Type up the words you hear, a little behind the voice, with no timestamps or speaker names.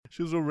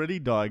She was already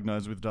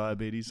diagnosed with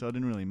diabetes, so it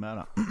didn't really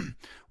matter.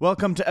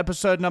 Welcome to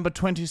episode number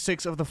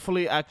 26 of the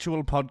Fully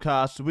Actual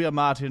Podcast. We are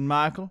Marty and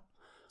Michael.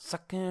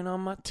 Sucking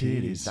on my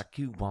titties like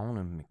you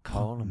wanted me,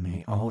 calling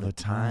me all the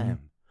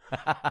time.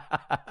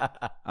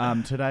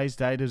 Today's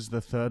date is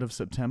the 3rd of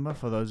September,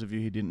 for those of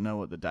you who didn't know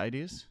what the date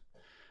is.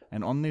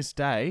 And on this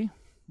day,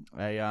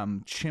 a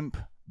chimp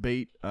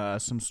beat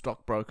some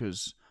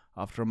stockbrokers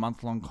after a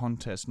month-long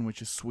contest in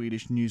which a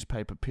Swedish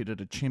newspaper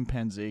pitted a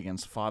chimpanzee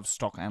against 5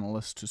 stock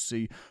analysts to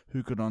see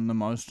who could earn the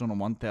most on a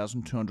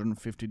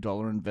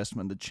 $1,250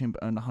 investment. The chimp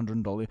earned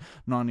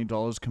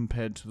 $190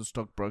 compared to the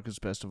stockbroker's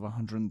best of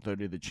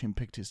 $130. The chimp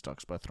picked his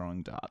stocks by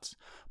throwing darts.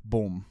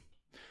 Boom.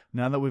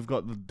 Now that we've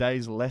got the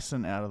day's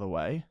lesson out of the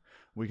way,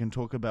 we can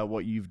talk about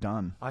what you've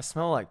done. I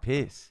smell like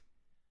piss.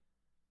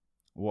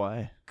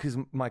 Why? Because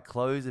my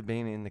clothes have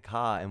been in the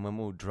car, and when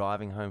we were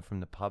driving home from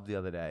the pub the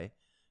other day,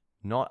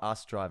 not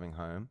us driving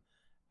home,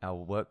 our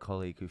work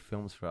colleague who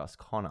films for us,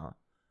 Connor,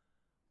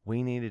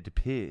 we needed to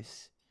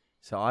piss.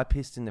 So I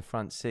pissed in the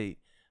front seat.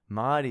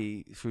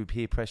 Marty, through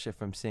peer pressure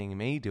from seeing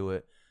me do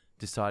it,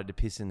 decided to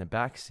piss in the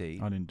back seat.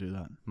 I didn't do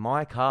that.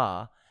 My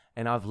car,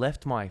 and I've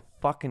left my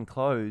fucking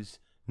clothes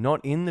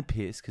not in the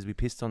piss because we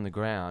pissed on the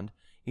ground,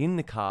 in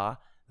the car.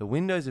 The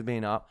windows have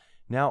been up.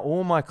 Now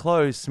all my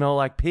clothes smell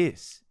like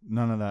piss.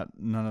 None of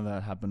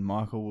that happened.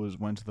 Michael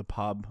went to the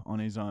pub on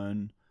his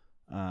own.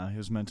 He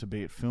was meant to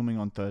be at filming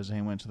on Thursday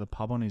and went to the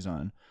pub on his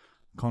own.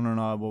 Connor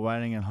and I were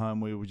waiting at home.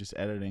 We were just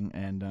editing,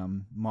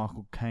 and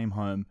Michael came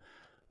home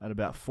at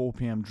about 4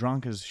 p.m.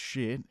 drunk as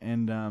shit,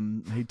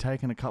 and he'd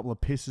taken a couple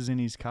of pisses in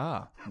his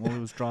car while he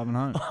was driving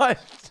home.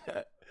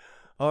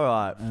 All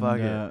right, fuck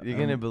it. You're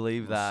going to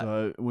believe that.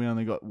 So we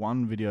only got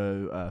one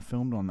video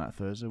filmed on that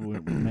Thursday. We were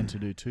meant to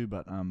do two,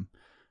 but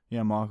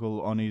yeah,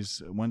 Michael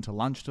went to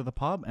lunch to the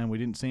pub, and we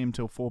didn't see him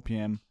till 4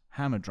 p.m.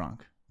 hammer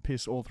drunk.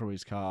 Piss all through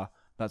his car.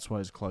 That's why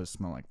his clothes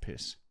smell like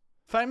piss.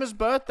 Famous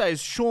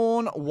birthdays.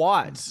 Shaun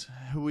White,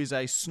 who is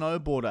a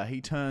snowboarder. He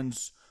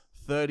turns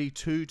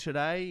 32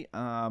 today.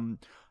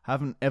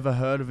 Haven't ever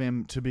heard of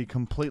him, to be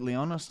completely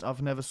honest.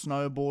 I've never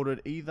snowboarded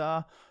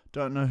either.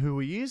 Don't know who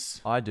he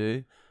is. I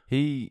do.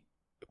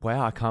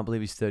 Wow, I can't believe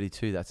he's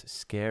 32. That's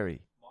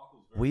scary.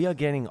 We are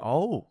getting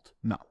old.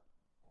 No.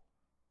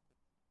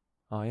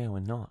 Oh, yeah, we're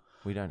not.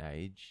 We don't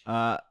age.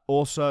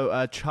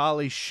 Also,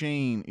 Charlie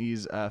Sheen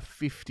is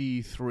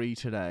 53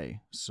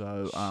 today.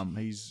 So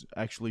he's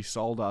actually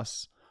sold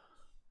us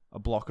a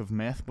block of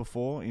meth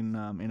before in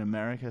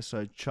America.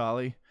 So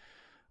Charlie,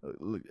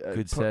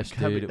 good sesh,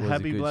 dude. It was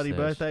happy a good bloody sesh.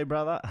 birthday,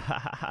 brother.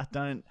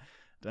 Don't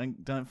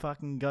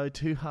fucking go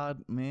too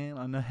hard, man.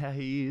 I know how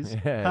he is.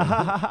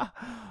 Yeah.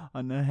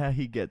 I know how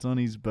he gets on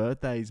his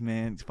birthdays,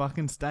 man.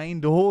 Fucking stay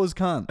indoors,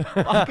 cunt.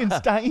 Fucking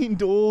stay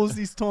indoors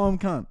this time,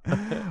 cunt.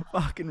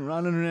 Fucking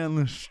running around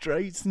the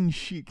streets and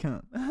shit,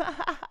 cunt.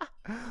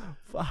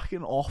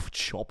 Fucking off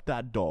chop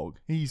that dog.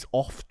 He's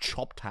off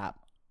chop tap.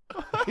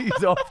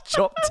 He's off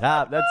chop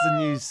tap. That's a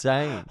new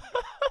saying.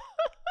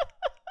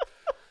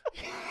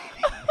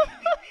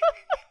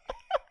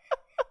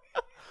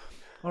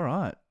 All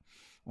right.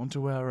 On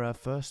to our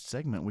first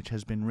segment, which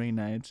has been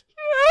renamed...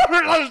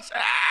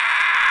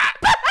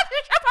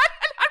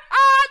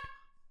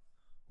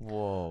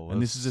 Whoa.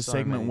 And this is a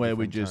segment where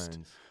we just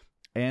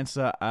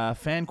answer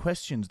fan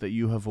questions that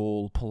you have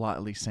all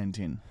politely sent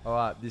in. All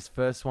right, this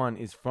first one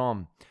is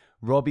from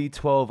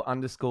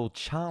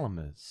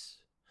Robbie12_Chalmers.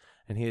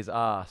 And he has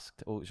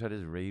asked, should I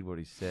just read what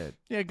he said?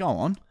 Yeah, go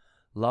on.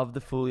 Love the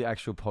Fully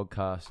Actual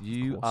Podcast.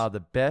 You are the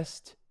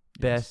best.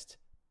 And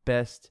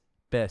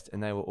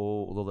they were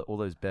all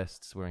those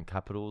bests were in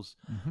capitals.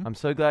 Mm-hmm. I'm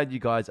so glad you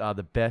guys are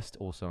the best,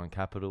 also in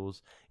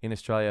capitals, in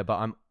Australia, but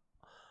I'm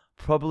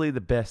probably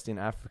the best in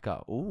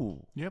Africa.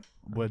 Ooh. Yep.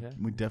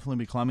 We'd definitely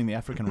be climbing the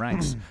African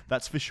ranks.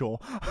 That's for sure.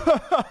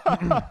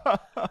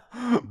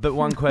 But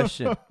one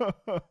question.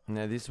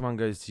 Now, this one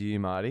goes to you,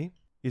 Marty.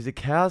 Is a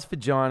cow's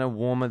vagina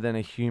warmer than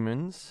a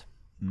human's?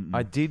 Mm-mm.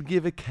 I did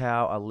give a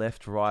cow a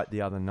left-right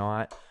the other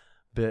night,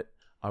 but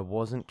I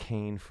wasn't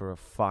keen for a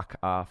fuck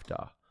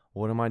after.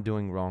 What am I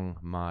doing wrong,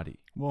 Marty?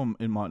 Well,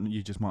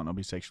 you just might not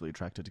be sexually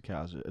attracted to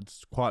cows.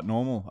 It's quite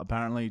normal,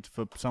 apparently,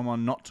 for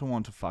someone not to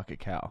want to fuck a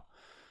cow.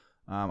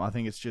 I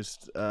think it's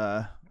just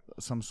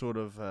some sort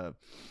of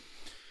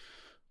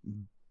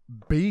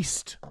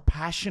beast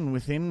passion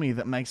within me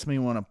that makes me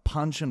want to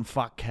punch and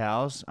fuck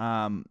cows.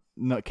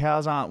 No,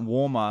 cows aren't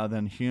warmer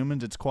than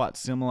humans. It's quite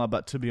similar,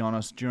 but to be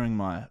honest, during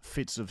my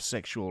fits of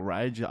sexual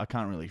rage, I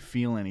can't really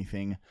feel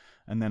anything.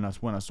 And then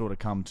when I sort of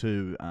come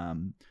to...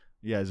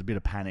 there's a bit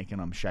of panic and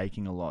I'm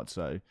shaking a lot,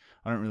 so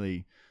I don't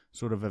really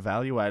sort of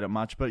evaluate it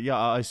much. But yeah,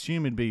 I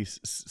assume it'd be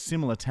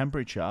similar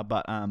temperature,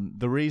 but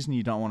the reason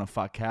you don't want to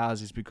fuck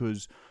cows is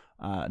because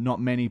not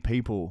many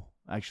people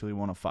actually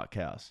want to fuck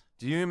cows.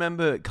 Do you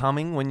remember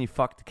coming when you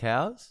fucked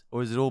cows?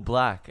 Or is it all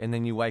black and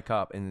then you wake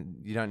up and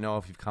you don't know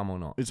if you've come or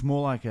not? It's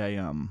more like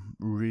a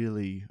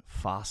really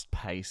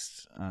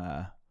fast-paced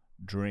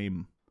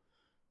dream.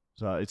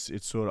 So it's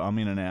sort of, I'm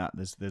in and out.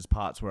 There's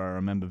parts where I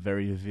remember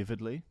very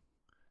vividly,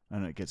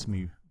 and it gets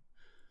me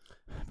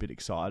a bit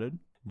excited.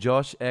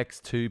 Josh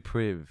X2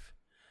 Priv,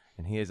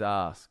 and he has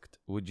asked,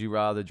 would you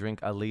rather drink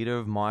a litre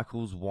of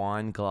Michael's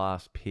wine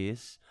glass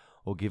piss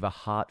or give a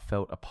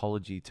heartfelt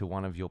apology to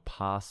one of your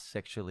past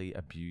sexually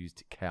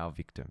abused cow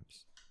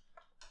victims?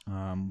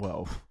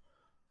 Well,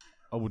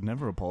 I would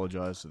never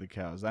apologise to the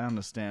cows. They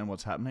understand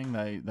what's happening.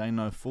 They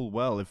know full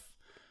well if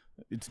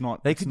it's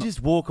not... They could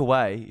just walk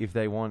away if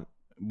they want.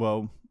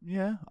 Well,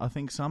 yeah, I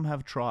think some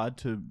have tried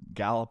to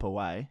gallop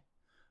away.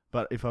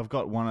 But if I've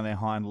got one of their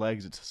hind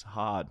legs, it's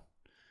hard.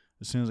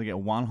 As soon as I get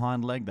one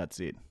hind leg, that's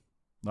it.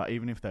 Like,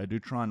 even if they do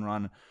try and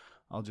run,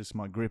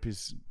 my grip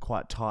is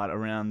quite tight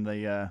around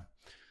the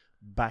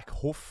back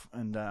hoof,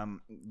 and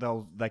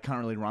they can't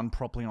really run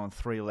properly on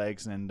three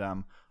legs. And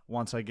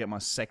once I get my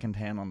second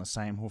hand on the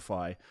same hoof,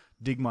 I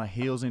dig my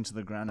heels into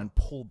the ground and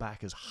pull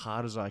back as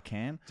hard as I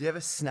can. Do you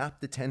ever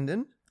snap the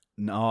tendon?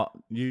 No,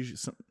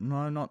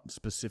 not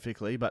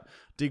specifically, but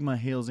dig my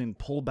heels in,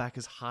 pull back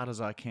as hard as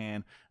I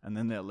can, and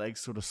then their legs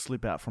sort of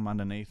slip out from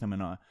underneath them,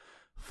 and I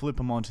flip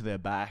them onto their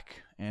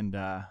back, and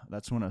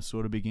that's when it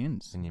sort of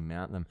begins. And you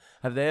mount them.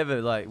 Have they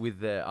ever, like, with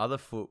their other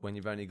foot, when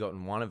you've only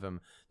gotten one of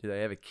them, do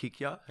they ever kick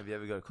you? Have you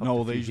ever got a cop?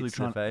 No, they're usually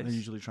trying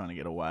to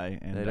get away,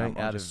 and they don't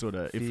I just sort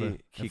of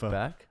kick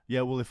back.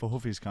 Yeah, well, if a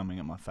hoof is coming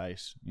at my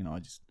face, I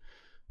just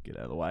get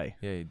out of the way.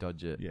 Yeah, you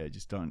dodge it. Yeah,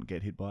 just don't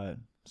get hit by it.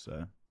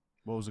 So,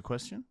 what was the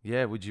question?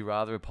 Yeah, would you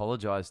rather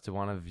apologise to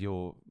one of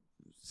your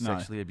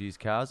sexually abused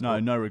cows? No,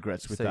 no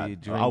regrets with so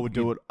that. I would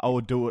do it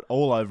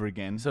all over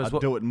again. So I'd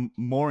do it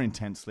more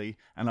intensely,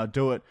 and I'd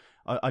do it.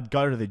 I'd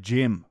go to the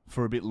gym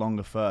for a bit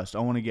longer first. I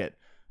want to get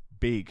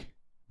big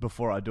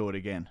before I do it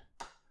again.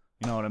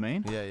 You know what I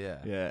mean?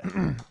 Yeah.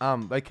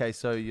 Okay,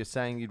 so you're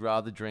saying you'd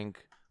rather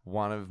drink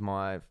one of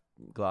my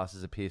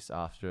glasses of piss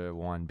after a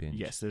wine binge?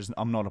 Yes,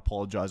 I'm not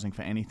apologising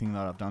for anything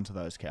that I've done to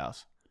those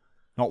cows.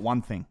 Not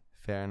one thing.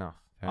 Fair enough.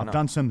 I've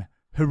done some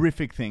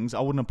horrific things. I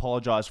wouldn't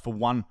apologise for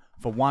one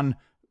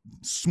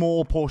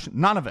small portion.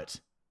 None of it.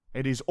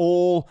 It is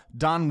all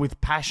done with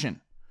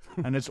passion,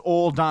 and it's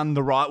all done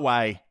the right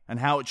way and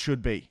how it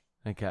should be.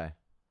 Okay.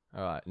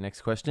 All right.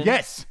 Next question.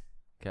 Yes.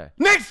 Okay.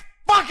 Next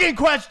fucking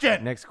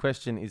question. Next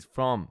question is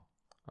from...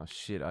 Oh,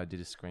 shit. I did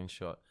a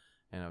screenshot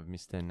and I've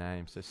missed their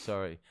name, so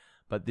sorry.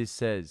 But this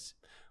says,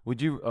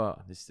 would you... Oh,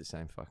 this is the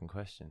same fucking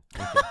question.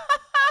 Okay.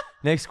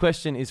 Next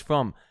question is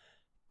from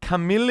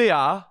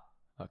Camilla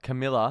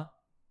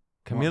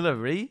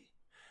Ree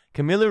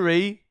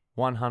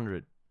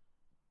 100.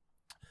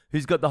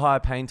 Who's got the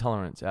higher pain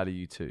tolerance out of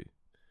you two?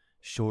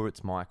 Sure,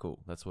 it's Michael.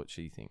 That's what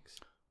she thinks.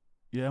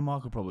 Yeah,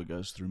 Michael probably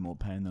goes through more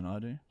pain than I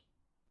do.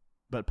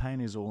 But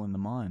pain is all in the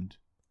mind.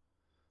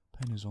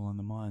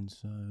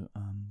 So,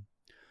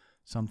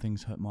 some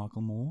things hurt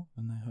Michael more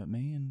than they hurt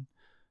me, and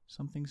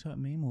some things hurt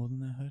me more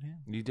than they hurt him.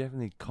 You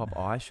definitely cop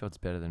eye shots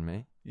better than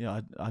me. Yeah,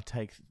 I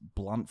take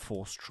blunt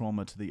force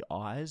trauma to the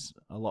eyes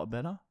a lot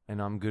better.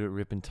 And I'm good at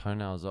ripping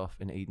toenails off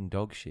and eating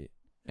dog shit.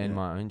 And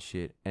my own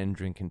shit and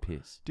drinking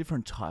piss.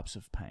 Different types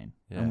of pain.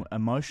 Yeah.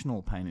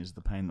 Emotional pain is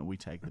the pain that we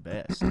take the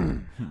best.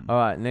 All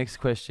right, next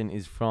question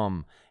is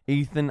from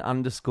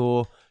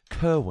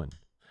Ethan_Kerwin.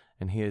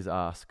 And he has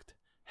asked,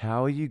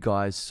 how are you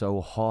guys so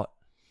hot?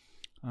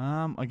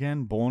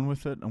 Again, born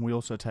with it, and we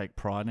also take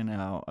pride in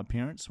our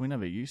appearance. We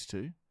never used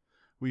to.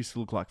 We used to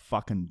look like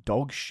fucking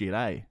dog shit,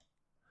 eh?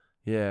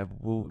 Yeah,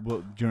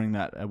 well during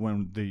that,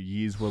 when the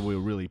years where we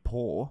were really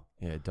poor.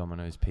 Yeah,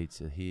 Domino's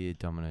pizza here,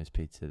 Domino's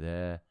pizza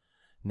there.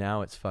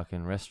 Now it's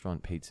fucking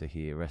restaurant pizza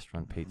here,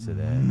 restaurant pizza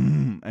there.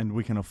 And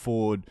we can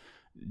afford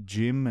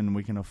gym, and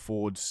we can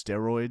afford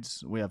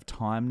steroids. We have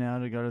time now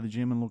to go to the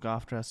gym and look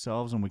after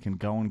ourselves, and we can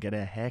go and get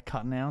our hair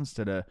cut now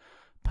instead of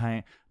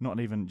paying, not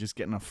even just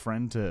getting a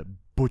friend to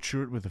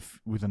butcher it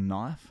with a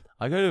knife.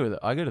 I go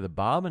to the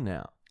barber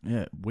now.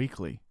 Yeah,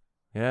 weekly.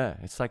 Yeah,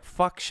 it's like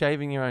fuck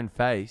shaving your own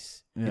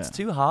face. Yeah. It's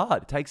too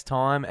hard. It takes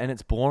time and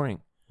it's boring.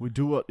 We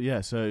do it.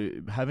 Yeah, so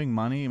having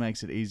money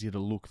makes it easier to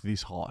look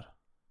this hot.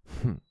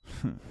 And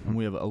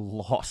we have a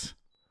lot.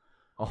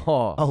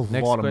 Oh, a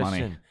next lot of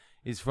question money.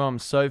 Is from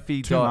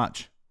Sophie. Too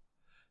much.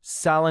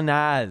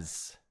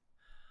 Salinaz.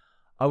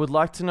 I would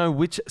like to know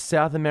which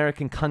South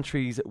American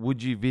countries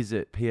would you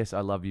visit? P.S.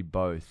 I love you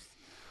both.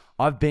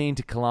 I've been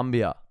to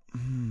Colombia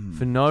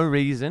for no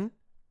reason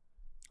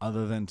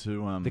other than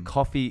to the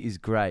coffee is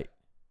great.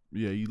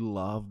 Yeah, you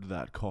loved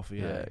that coffee.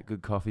 Yeah,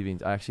 good coffee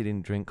beans. I actually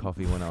didn't drink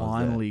coffee when I was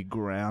there. Finely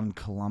ground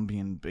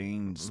Colombian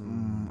beans,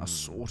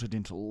 assorted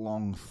into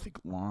long, thick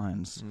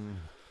lines.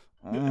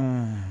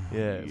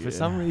 Yeah, for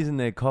some reason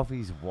their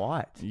coffee's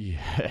white.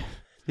 Yeah.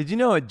 Did you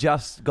know it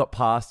just got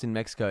passed in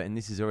Mexico, and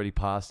this is already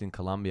passed in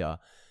Colombia?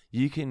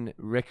 You can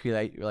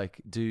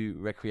do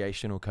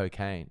recreational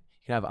cocaine.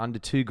 You can have under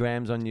 2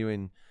 grams on you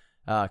in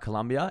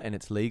Colombia, and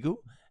it's legal.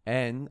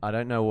 And I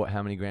don't know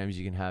how many grams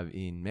you can have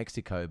in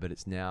Mexico, but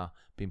it's now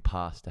been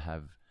passed to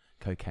have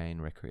cocaine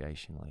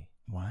recreationally.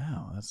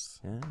 Wow, that's...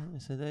 Yeah,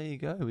 so there you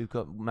go. We've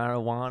got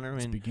marijuana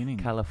in beginning.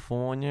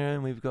 California,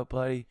 and we've got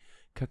bloody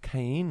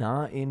cocaine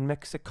in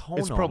Mexico.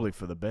 It's probably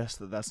for the best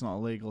that that's not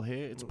illegal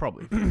here. It's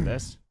probably for the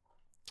best.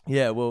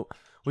 Yeah, well,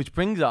 Which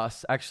brings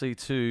us actually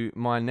to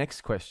my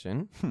next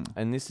question.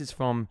 And this is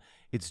from,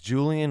 it's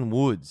Julian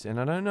Woods. And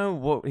I don't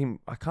know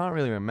I can't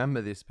really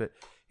remember this, but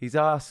he's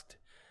asked,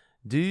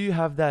 do you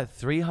have that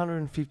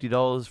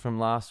 $350 from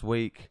last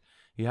week?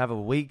 You have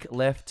a week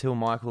left till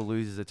Michael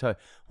loses a toe.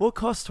 What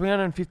costs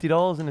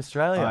 $350 in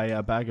Australia?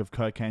 A bag of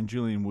cocaine.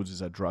 Julian Woods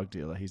is a drug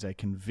dealer. He's a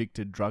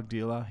convicted drug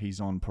dealer. He's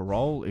on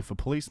parole. If a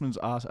policeman's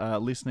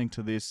listening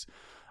to this,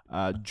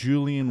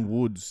 Julian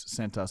Woods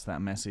sent us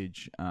that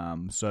message.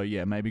 So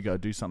yeah, maybe go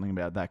do something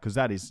about that, because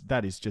that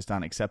is just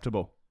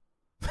unacceptable.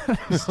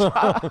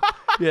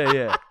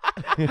 Yeah.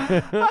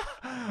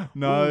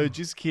 No,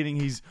 just kidding.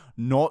 He's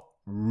not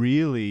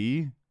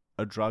really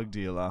a drug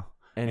dealer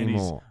Anymore. And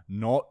he's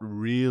not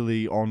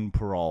really on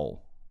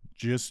parole.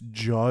 Just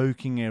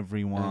joking,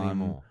 everyone.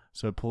 Anymore.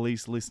 So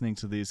police listening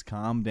to this,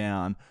 calm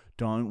down.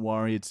 Don't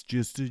worry, it's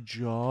just a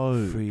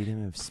joke.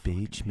 Freedom of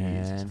speech,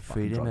 man.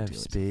 Freedom of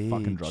speech.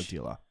 Fucking drug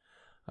dealer.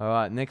 All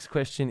right, next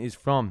question is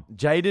from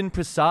Jaden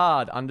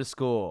Prasad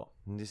 _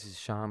 And this is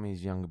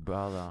Shami's younger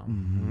brother.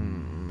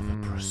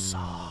 The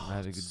Prasad. I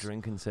had a good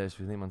drinking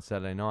session with him on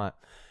Saturday night.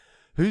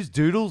 Whose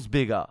doodle's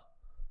bigger?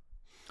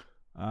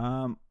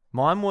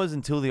 Mine was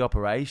until the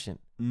operation.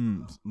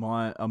 Mine's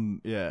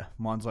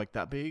like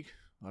that big,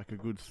 like a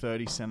good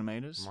 30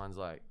 centimeters. Mine's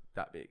like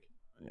that big.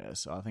 Yeah,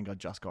 so I think I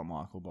just got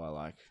Michael by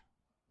like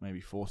maybe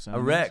 4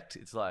 centimeters. Erect,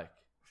 it's like.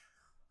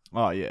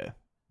 Oh yeah,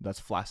 that's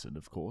flaccid,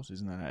 of course,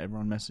 isn't that how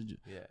everyone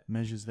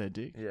measures their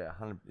dick? Yeah,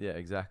 100. Yeah,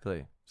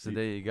 exactly. So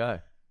there you go.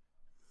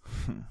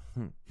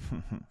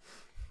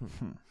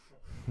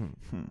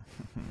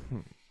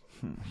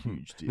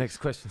 Huge dick. Next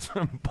question's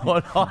from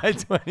Pod High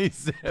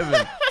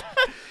 27.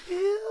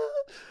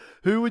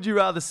 Who would you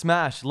rather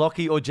smash,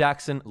 Lockie or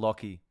Jackson?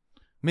 Lockie.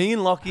 Me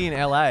and Lockie in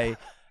LA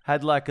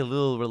had like a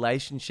little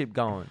relationship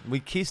going. We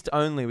kissed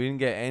only. We didn't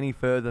get any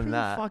further than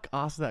that. Who the fuck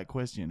asked that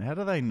question? How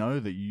do they know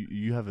that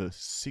you have a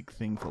sick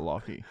thing for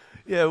Lockie?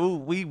 Yeah, well,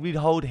 we'd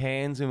hold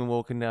hands when we were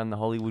walking down the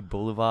Hollywood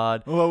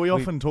Boulevard. Well, we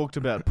often talked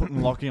about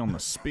putting Lockie on the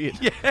spit.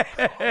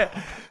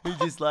 Yeah. He'd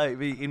just like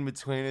be in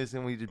between us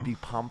and we'd just be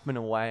pumping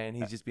away and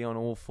he'd just be on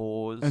all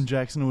fours. And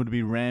Jackson would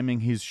be ramming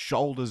his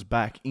shoulders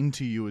back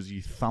into you as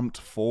you thumped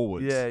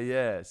forwards.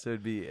 Yeah. So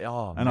it'd be,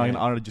 and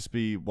I'd just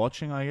be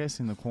watching, I guess,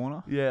 in the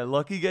corner. Yeah,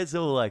 Lockie gets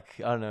all like,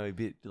 I don't know, a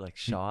bit like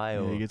shy.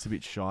 Yeah, or he gets a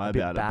bit shy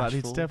about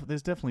it. But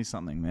there's definitely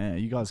something there.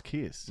 You guys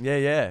kiss.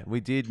 Yeah.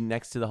 We did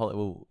next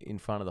to in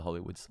front of the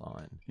Hollywood sign.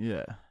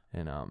 Yeah.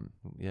 And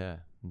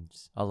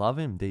I love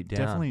him deep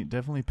down.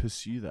 Definitely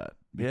pursue that.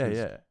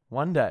 Yeah.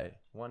 One day.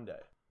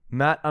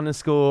 Matt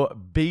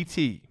 _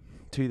 BT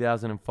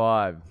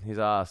 2005. He's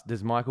asked,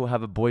 does Michael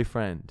have a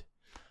boyfriend?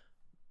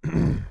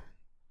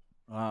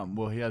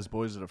 Well, he has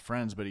boys that are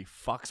friends, but he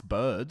fucks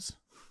birds.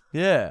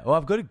 Yeah. Well,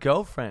 I've got a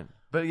girlfriend.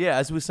 But yeah,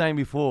 as we were saying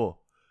before,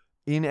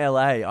 in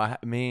LA,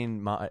 me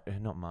and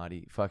not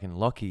Marty, fucking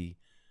Lockie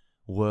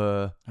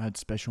I had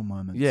special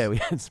moments. Yeah, we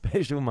had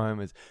special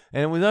moments.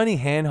 And it was only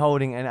hand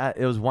holding and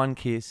it was one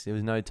kiss. There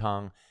was no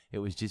tongue. It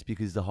was just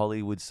because the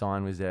Hollywood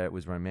sign was there. It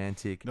was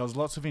romantic. There was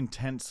lots of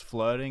intense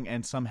flirting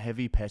and some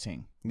heavy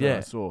petting. Yeah. I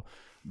saw.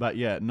 But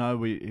yeah, no,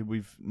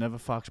 we've never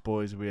fucked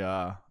boys. We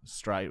are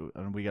straight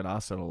and we get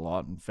asked that a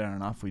lot. And fair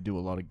enough, we do a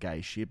lot of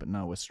gay shit. But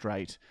no, we're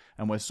straight.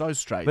 And we're so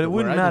straight. But it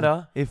wouldn't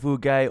matter if we were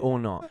gay or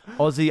not.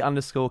 Aussie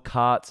 _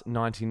 Cart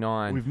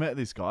 99. We've met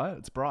this guy.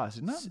 It's Bryce,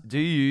 isn't it? Do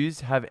you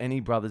have any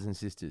brothers and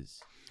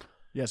sisters?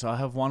 Yes, I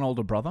have one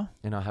older brother.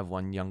 And I have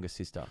one younger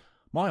sister.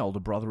 My older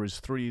brother is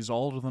 3 years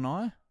older than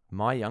I.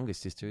 My younger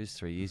sister is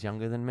 3 years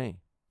younger than me.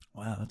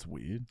 Wow, that's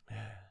weird.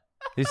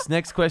 This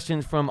next question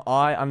is from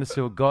I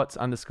 _ Gots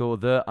 _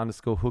 the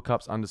 _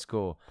 hookups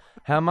 _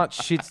 How much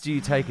shits do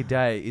you take a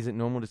day? Is it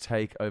normal to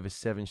take over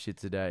 7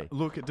 shits a day?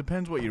 Look, it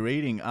depends what you're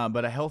eating,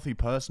 but a healthy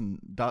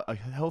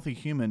healthy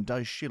human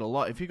does shit a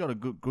lot. If you've got a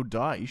good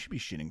diet, you should be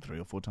shitting 3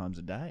 or 4 times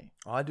a day.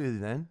 I do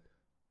then.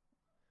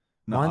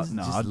 Mine's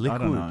just I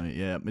liquid. don't know.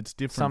 Yeah, it's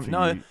different for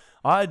you.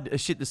 I had a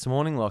shit this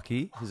morning,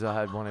 Lockie, because I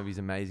had one of his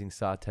amazing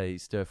satay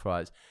stir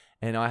fries,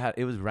 and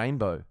it was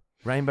rainbow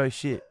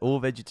shit, all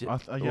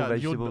vegetables.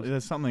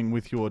 There's something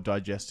with your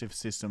digestive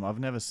system. I've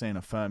never seen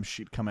a firm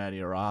shit come out of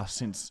your ass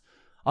since.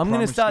 I'm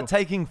going to start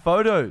taking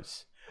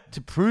photos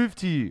to prove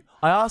to you.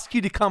 I ask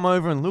you to come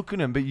over and look at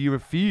them, but you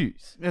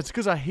refuse. It's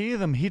because I hear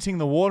them hitting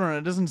the water and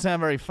it doesn't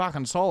sound very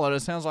fucking solid. It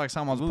sounds like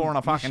someone's pouring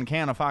a fucking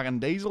can of fucking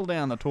diesel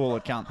down the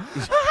toilet, cunt.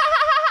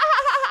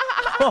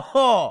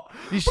 Oh,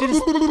 you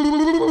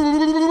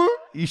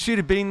should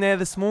have been there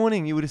this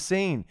morning. You would have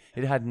seen.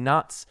 It had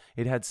nuts.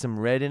 It had some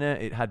red in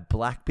it. It had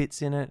black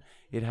bits in it.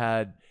 It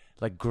had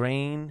like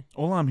green.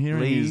 All I'm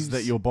hearing leaves. is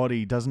that your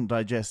body doesn't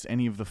digest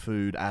any of the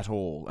food at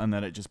all and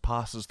that it just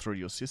passes through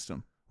your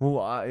system.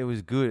 Well, it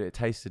was good. It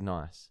tasted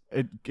nice.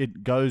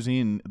 It goes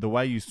in. The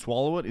way you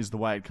swallow it is the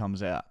way it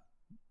comes out.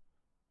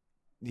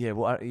 Yeah,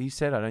 well, you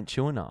said I don't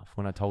chew enough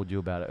when I told you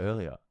about it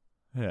earlier.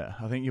 Yeah,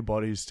 I think your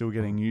body is still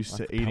getting used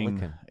to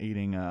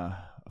eating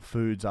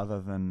foods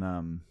other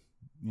than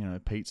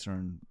pizza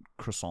and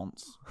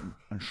croissants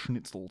and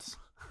schnitzels.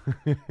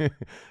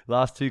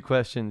 Last 2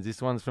 questions.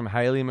 This one's from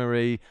Hayley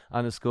Marie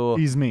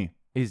 _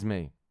 Is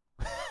me.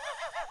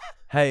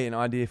 Hey, an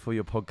idea for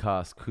your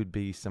podcast could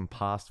be some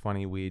past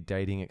funny, weird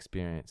dating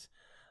experience.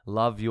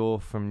 Love, you're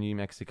from New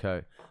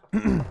Mexico.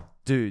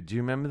 Dude, do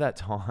you remember that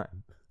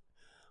time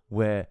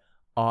where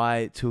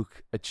I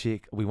took a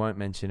chick, we won't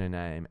mention her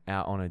name,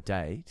 out on a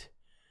date,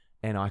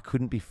 and I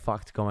couldn't be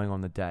fucked going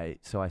on the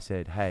date, so I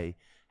said, hey,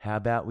 how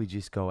about we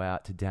just go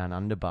out to Down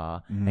Under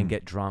Bar and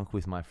get drunk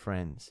with my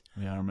friends?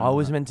 Yeah, I remember. I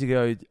was meant to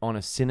go on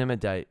a cinema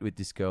date with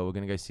this girl. We're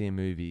going to go see a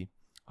movie.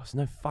 I was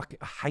I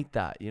hate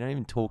that. You don't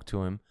even talk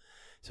to him.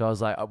 So I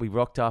was like, we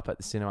rocked up at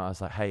the cinema. I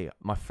was like, hey,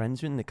 my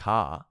friends are in the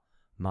car,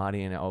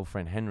 Marty and our old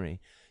friend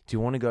Henry. Do you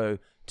want to go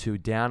to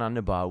Down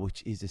Under Bar,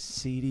 which is a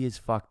seedy as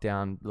fuck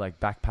down, like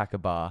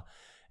backpacker bar,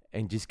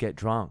 and just get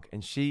drunk?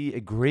 And she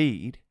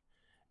agreed.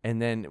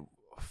 And then,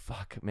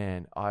 fuck,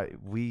 man, I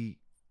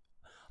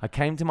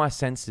came to my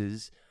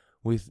senses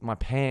with my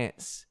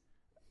pants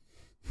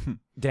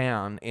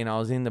down, and I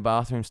was in the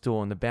bathroom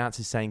stall, and the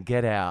bouncer's saying,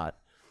 get out.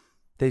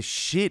 There's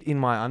shit in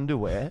my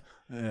underwear.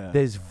 Yeah.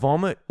 There's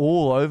vomit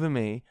all over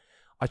me.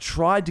 I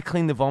tried to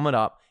clean the vomit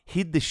up,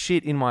 hid the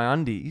shit in my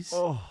undies.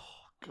 Oh,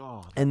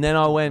 God. And then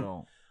I went,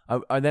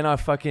 but then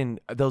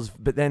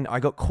I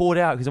got caught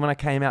out because when I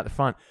came out the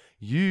front,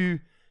 you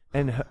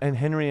and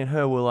Henry and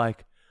her were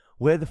like,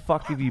 where the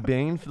fuck have you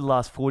been for the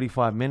last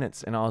 45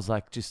 minutes? And I was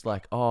like,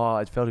 oh,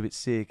 I felt a bit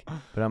sick,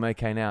 but I'm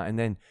okay now. And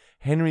then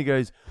Henry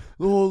goes,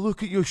 oh,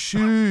 look at your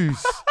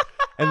shoes.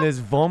 And there's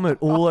vomit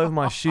all over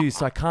my shoes.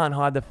 So I can't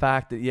hide the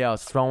fact that, I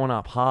was throwing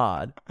up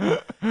hard.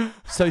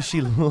 So she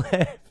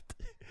left.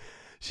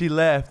 She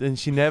left, and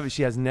she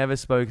has never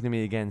spoken to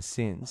me again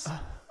since.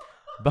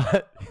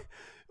 But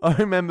I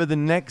remember the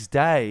next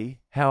day,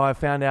 how I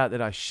found out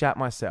that I shat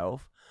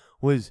myself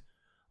was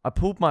I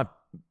pulled my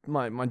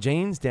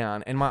jeans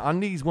down, and my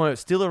undies were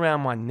still around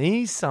my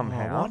knees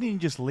somehow. Why didn't you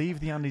just leave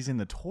the undies in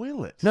the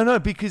toilet? No,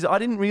 because I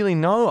didn't really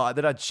know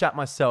that I'd shat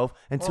myself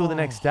until the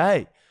next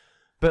day.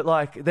 But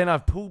then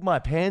I've pulled my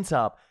pants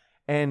up,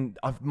 and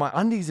my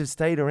undies have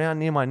stayed around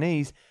near my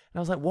knees. And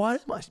I was like, why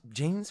does my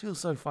jeans feel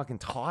so fucking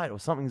tight, or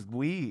something's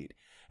weird?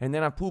 And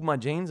then I pulled my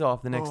jeans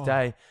off the next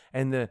day,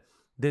 and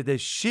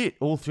there's shit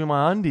all through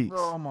my undies.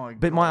 Oh, my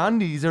God. But my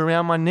undies are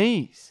around my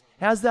knees.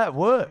 How's that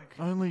work?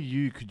 Only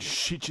you could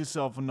shit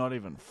yourself and not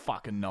even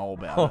fucking know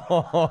about it.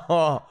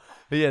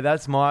 But yeah,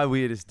 that's my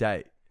weirdest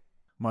date.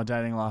 My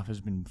dating life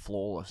has been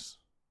flawless.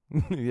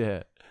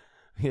 Yeah.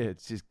 Yeah,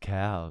 it's just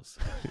cows.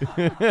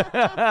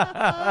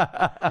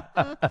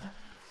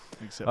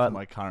 Except for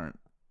my current.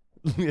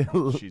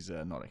 She's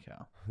not a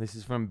cow. This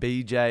is from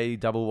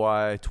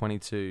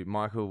BJYY22.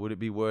 Michael, would it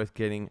be worth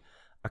getting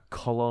a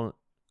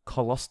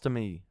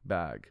colostomy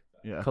bag?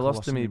 Yeah, a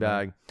colostomy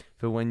bag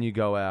for when you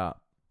go out.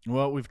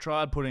 Well, we've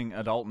tried putting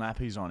adult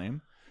nappies on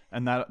him,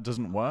 and that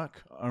doesn't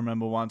work. I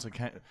remember once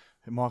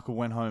Michael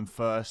went home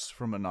first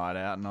from a night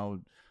out, and I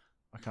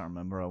can't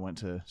remember. I went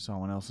to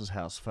someone else's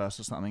house first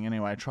or something.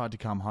 Anyway, I tried to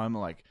come home at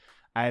like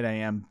 8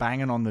 a.m.,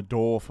 banging on the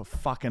door for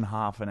fucking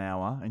half an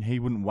hour, and he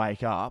wouldn't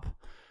wake up.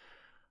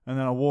 And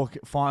then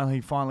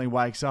he finally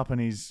wakes up, and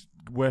he's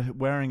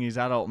wearing his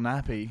adult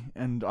nappy,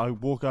 and I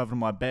walk over to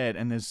my bed,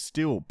 and there's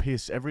still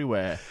piss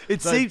everywhere.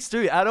 It seeps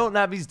through. Adult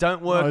nappies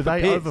don't work for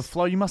they piss.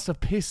 overflow. You must have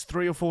pissed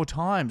 3 or 4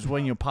 times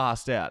when you're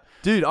passed out.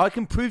 Dude, I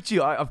can prove to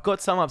you. I've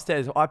got some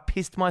upstairs. I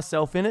pissed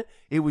myself in it.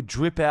 It would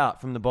drip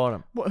out from the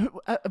bottom.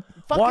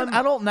 Fucking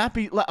adult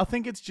nappy. I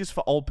think it's just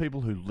for old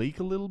people who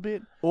leak a little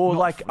bit.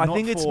 Or I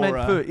think it's meant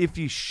for if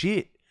you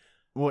shit.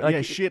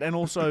 Well, shit, and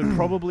also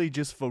probably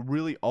just for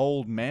really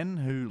old men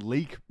who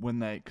leak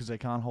because they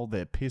can't hold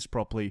their piss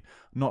properly.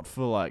 Not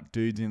for like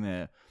dudes in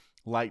their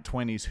late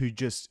 20s who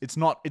just it's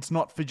not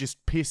for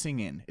just pissing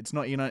in. It's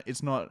not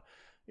it's not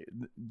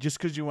just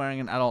because you're wearing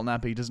an adult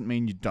nappy doesn't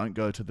mean you don't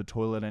go to the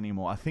toilet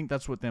anymore. I think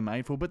that's what they're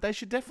made for. But they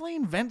should definitely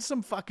invent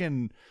some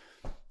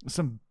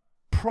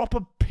proper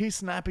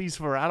piss nappies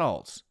for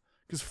adults.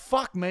 Because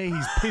fuck me,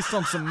 he's pissed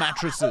on some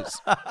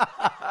mattresses.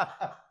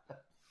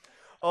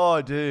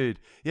 Oh, dude.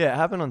 Yeah, it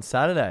happened on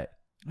Saturday.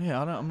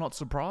 Yeah, I'm not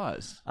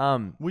surprised.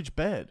 Which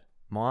bed?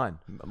 Mine.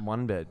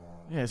 One bed.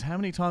 Yes, how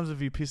many times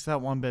have you pissed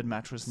that one bed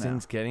mattress now?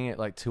 Since getting it,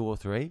 like 2 or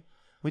 3,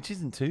 which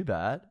isn't too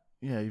bad.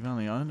 Yeah, you've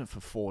only owned it for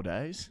 4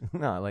 days.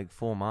 No, like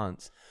 4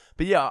 months.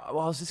 But yeah, I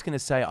was just going to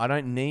say, I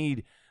don't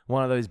need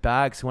one of those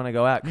bags when I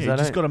go out. Yeah, you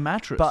just got a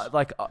mattress. But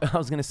like, I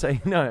was going to say,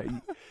 no,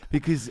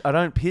 because I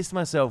don't piss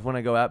myself when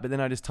I go out, but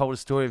then I just told a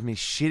story of me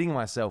shitting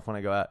myself when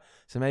I go out.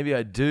 So maybe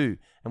I do.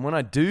 And when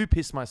I do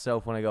piss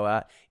myself when I go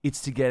out,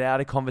 it's to get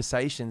out of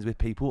conversations with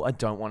people I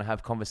don't want to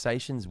have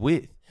conversations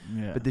with.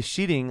 Yeah. But the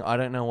shitting, I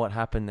don't know what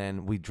happened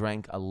then. We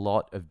drank a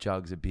lot of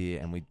jugs of beer,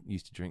 and we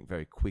used to drink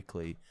very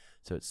quickly.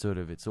 So it's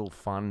all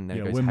fun.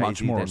 And we're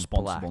much more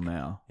responsible black.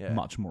 now. Yeah.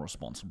 Much more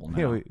responsible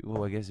now. Yeah,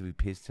 I guess we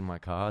pissed in my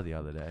car the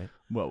other day.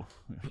 Well,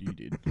 you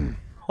did.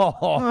 All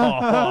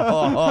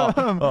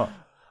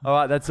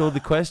right, that's all the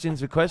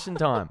questions for question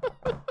time.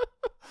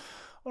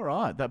 All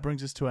right, that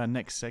brings us to our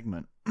next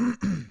segment.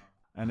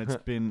 and it's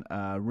been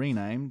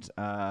renamed.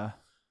 Oh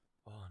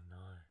no!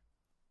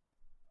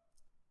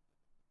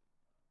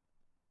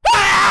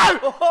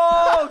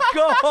 Oh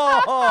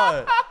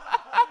God!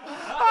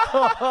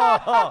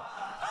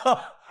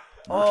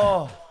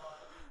 Oh.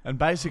 And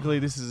basically,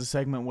 this is a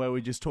segment where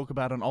we just talk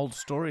about an old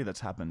story that's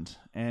happened,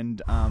 and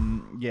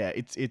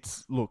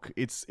it's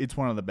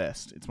one of the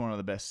best. It's one of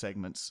the best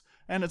segments,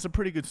 and it's a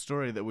pretty good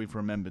story that we've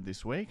remembered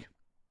this week.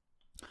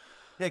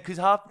 Yeah, because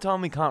half the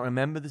time we can't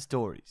remember the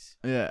stories.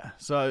 Yeah,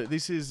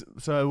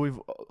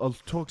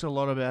 we've talked a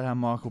lot about how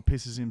Michael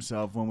pisses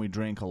himself when we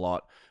drink a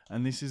lot,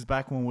 and this is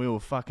back when we were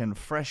fucking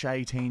fresh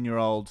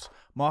 18-year-olds.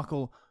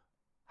 Michael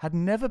had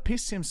never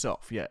pissed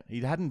himself yet.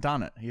 He hadn't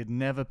done it. He had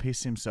never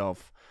pissed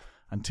himself.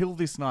 Until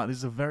this night, this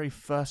is the very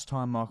first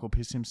time Michael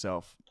pissed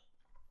himself.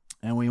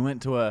 And we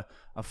went to a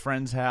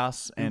friend's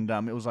house, and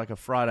it was like a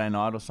Friday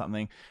night or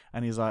something.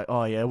 And he's like,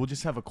 oh, yeah, we'll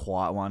just have a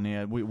quiet one.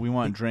 Yeah, we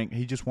won't drink.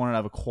 He just wanted to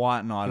have a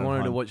quiet night. He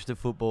wanted to watch the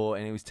football,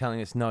 and he was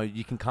telling us, no,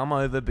 you can come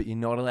over, but you're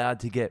not allowed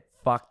to get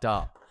fucked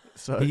up.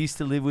 So he used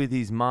to live with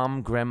his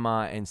mum,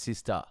 grandma, and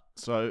sister.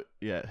 So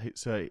yeah,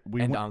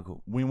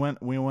 uncle. We went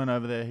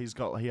over there. He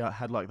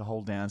had like the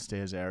whole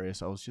downstairs area,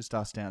 so it was just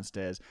us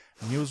downstairs,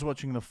 and he was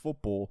watching the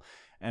football.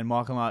 And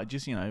Michael and I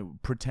just,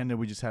 pretended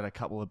we just had a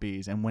couple of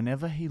beers. And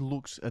whenever he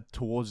looks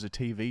towards the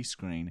TV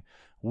screen,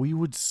 we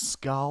would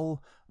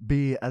scull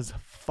beer as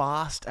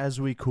fast as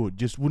we could.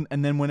 Just wouldn't.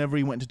 And then whenever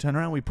he went to turn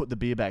around, we put the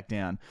beer back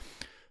down.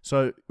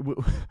 So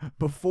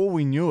before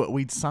we knew it,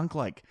 we'd sunk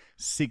like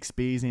 6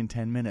 beers in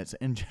 10 minutes.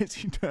 And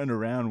Jesse turned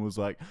around and was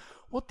like,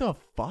 what the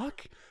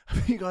fuck?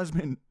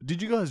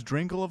 Did you guys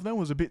drink all of them? I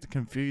was a bit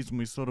confused, and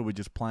we sort of were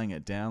just playing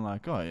it down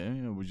like, oh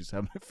yeah, we're just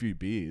having a few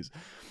beers.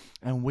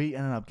 And we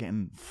ended up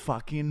getting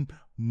fucking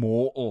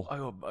mortal. I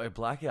got a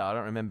blackout. I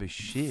don't remember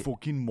shit.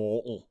 Fucking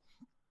mortal.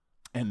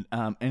 And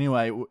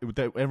anyway,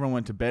 everyone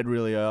went to bed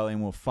really early,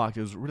 and we were fucked.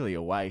 It was really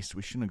a waste.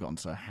 We shouldn't have gotten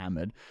so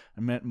hammered.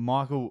 And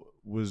Michael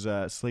was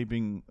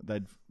sleeping.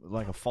 They'd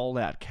like a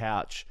fold-out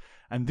couch.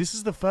 And this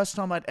is the first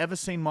time I'd ever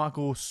seen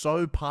Michael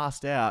so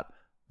passed out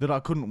that I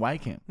couldn't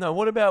wake him. No,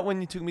 what about when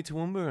you took me to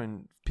Woomba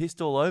and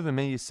pissed all over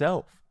me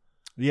yourself?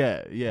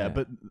 Yeah.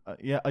 But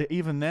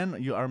even then,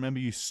 I remember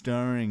you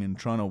stirring and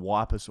trying to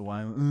wipe us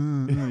away.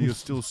 You're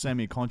still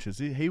semi-conscious.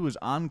 He was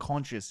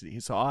unconscious,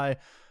 so I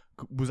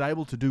was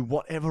able to do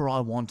whatever I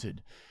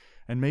wanted.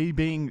 And me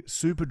being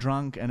super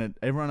drunk and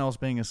everyone else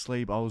being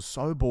asleep, I was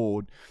so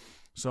bored.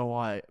 So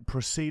I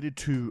proceeded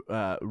to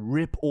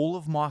rip all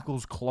of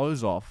Michael's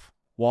clothes off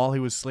while he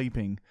was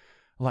sleeping.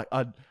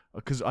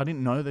 Because I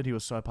didn't know that he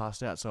was so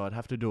passed out, so I'd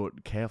have to do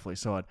it carefully.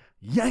 So I'd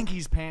yank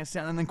his pants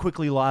down and then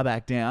quickly lie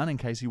back down in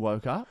case he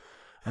woke up.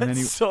 And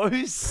That's so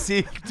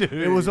sick, dude.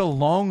 It was a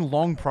long,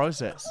 long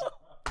process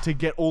to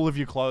get all of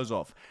your clothes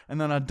off.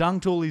 And then I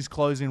dunked all his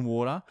clothes in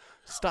water,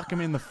 stuck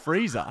him in the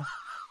freezer,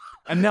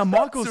 and now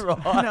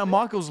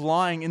Michael's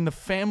lying in the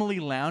family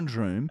lounge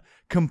room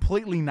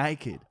completely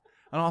naked.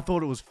 And I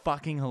thought it was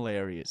fucking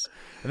hilarious.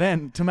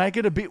 Then, to make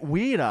it a bit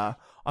weirder,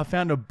 I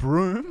found a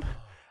broom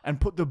and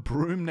put the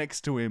broom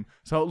next to him,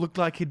 so it looked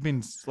like he'd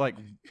been like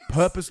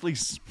purposely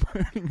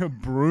spooning a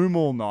broom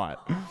all night.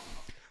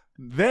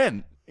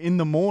 Then, in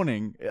the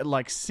morning, at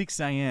like 6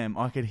 a.m.,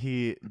 I could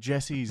hear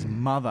Jesse's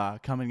mother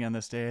coming down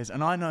the stairs,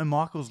 and I know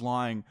Michael's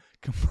lying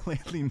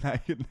completely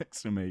naked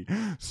next to me,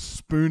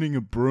 spooning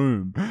a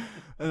broom.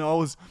 And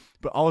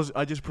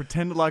I just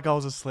pretended like I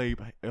was asleep.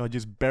 I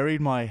just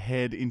buried my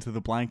head into the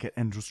blanket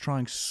and was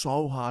trying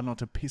so hard not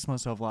to piss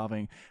myself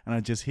laughing. And I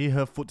just hear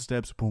her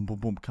footsteps, boom, boom,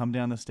 boom, come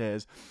down the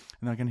stairs,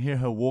 and I can hear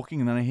her walking,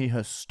 and then I hear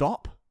her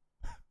stop,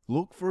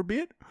 look for a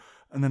bit.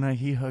 And then I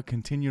hear her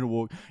continue to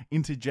walk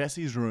into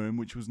Jesse's room,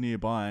 which was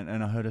nearby,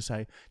 and I heard her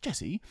say,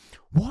 "Jesse,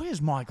 why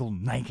is Michael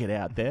naked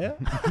out there?"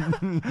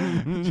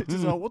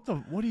 Jesse's like,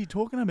 what are you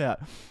talking about?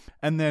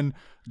 And then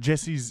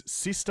Jesse's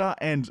sister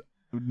and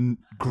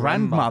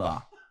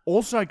grandmother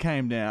also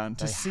came down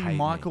to see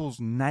Michael's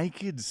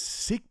naked,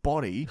 sick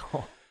body.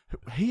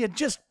 He had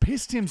just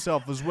pissed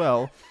himself as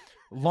well,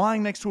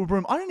 lying next to a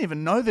broom. I didn't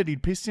even know that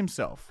he'd pissed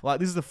himself. Like,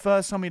 this is the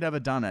first time he'd ever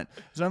done it.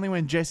 It was only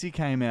when Jesse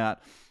came out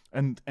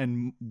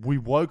and we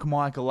woke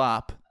Michael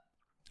up,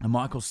 and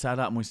Michael sat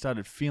up and we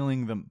started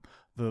feeling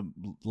the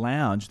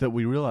lounge that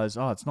we realized,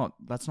 that's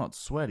not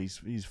sweat.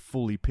 He's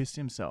fully pissed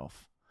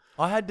himself.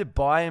 I had to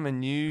buy him a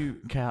new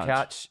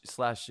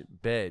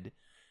couch/bed,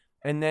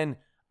 and then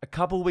a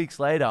couple weeks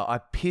later, I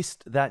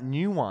pissed that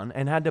new one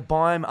and had to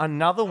buy him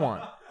another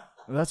one.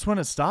 That's when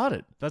it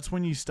started. That's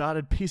when you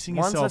started pissing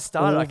yourself Once I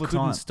started, all I the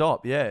couldn't time.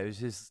 stop. Yeah,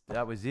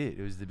 that was it.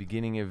 It was the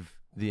beginning of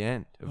the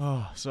end.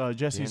 So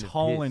Jesse's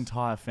whole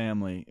entire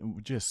family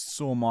just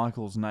saw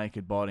Michael's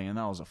naked body, and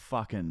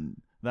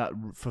that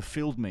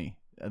fulfilled me.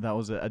 That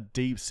was a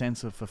deep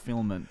sense of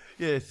fulfillment.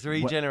 Yeah,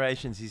 3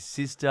 generations: his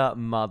sister,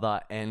 mother,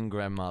 and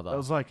grandmother. It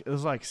was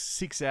like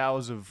 6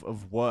 hours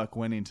of work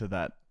went into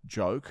that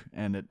joke,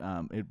 and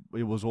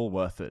it was all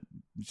worth it.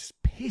 Just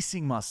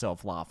pissing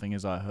myself laughing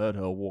as I heard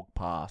her walk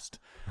past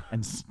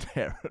and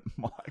stare at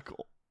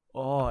Michael.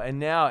 Oh, and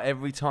now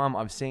every time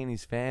I've seen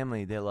his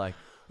family, they're like,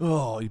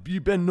 oh,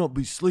 you better not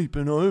be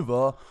sleeping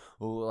over.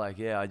 Or like,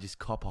 yeah, I just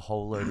cop a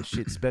whole load of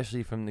shit,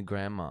 especially from the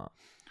grandma.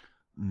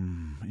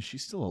 Is she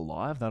still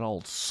alive, that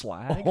old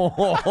slag? No,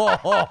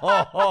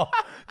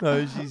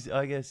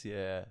 I guess,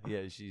 yeah,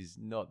 she's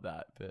not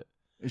that, but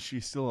Is she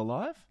still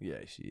alive? yeah,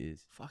 she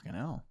is. Fucking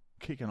hell.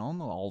 Kicking on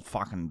the old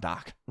fucking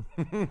duck.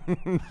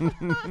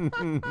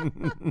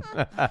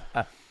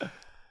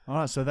 All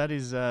right, so that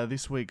is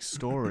this week's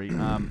story.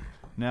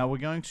 Now we're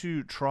going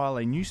to trial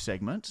a new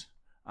segment.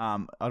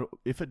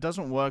 If it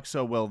doesn't work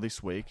so well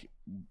this week,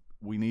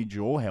 we need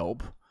your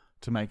help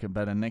to make it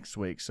better next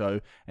week.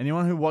 So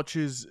anyone who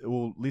watches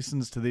or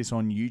listens to this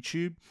on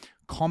YouTube,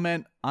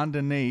 comment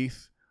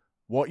underneath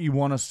what you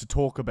want us to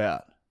talk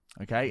about.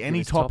 Okay?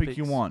 Any topic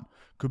you want.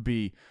 Could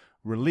be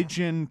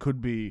religion, could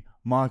be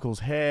Michael's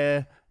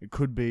hair, it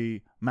could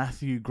be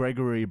Matthew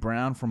Gregory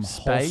Brown from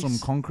Wholesome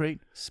Concrete.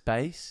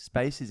 Space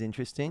is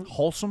interesting.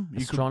 Wholesome.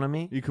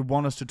 Astronomy. You could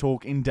want us to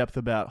talk in depth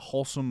about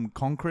Wholesome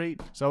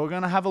Concrete. So we're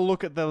going to have a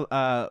look at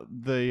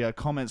the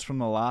comments from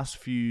the last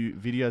few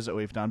videos that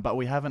we've done, but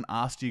we haven't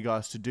asked you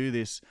guys to do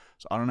this,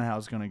 so I don't know how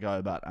it's going to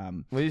go. But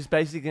we're just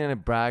basically going to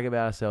brag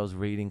about ourselves,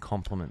 reading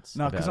compliments.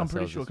 No, because I'm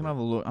pretty sure. Can I have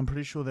a look? I'm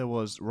pretty sure there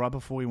was right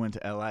before we went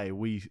to LA.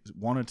 We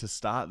wanted to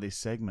start this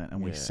segment,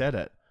 and we said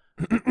it,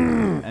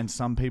 and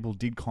some people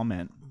did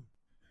comment.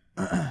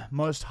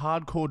 Most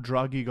hardcore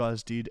drug you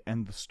guys did,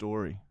 and the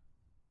story.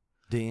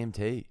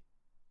 DMT.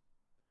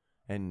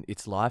 And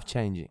it's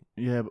life-changing.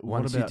 Yeah, but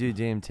once you do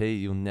DMT,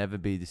 you'll never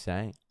be the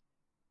same.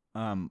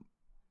 Well,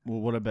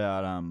 what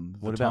about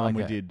the time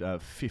we did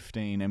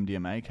 15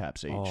 MDMA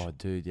caps each? Oh,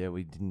 dude, yeah,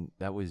 we didn't.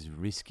 That was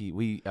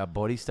risky. Our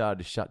body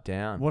started to shut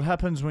down. What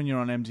happens when you're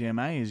on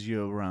MDMA is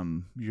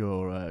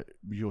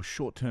your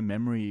short-term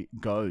memory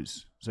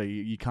goes, so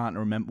you can't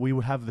remember. We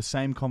would have the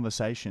same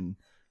conversation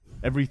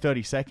every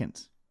 30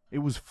 seconds. It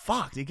was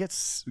fucked. It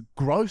gets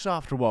gross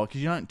after a while because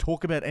you don't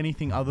talk about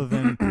anything other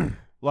than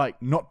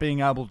like not being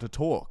able to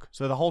talk.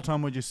 So the whole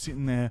time we're just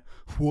sitting there.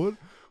 What?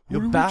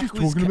 What were we just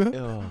talking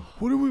about?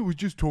 What are we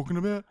just talking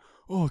about?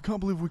 Oh, I can't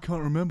believe we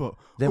can't remember.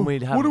 Then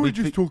we'd have. What are we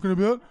just talking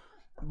about?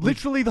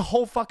 Literally the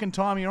whole fucking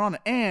time you're on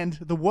it. And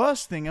the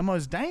worst thing and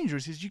most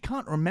dangerous is you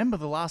can't remember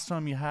the last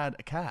time you had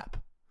a cap.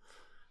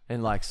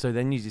 And like, so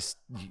then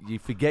you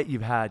forget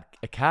you've had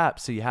a cap,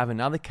 so you have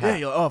another cap. Yeah,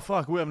 you're like, oh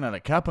fuck, we haven't had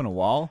a cap in a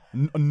while.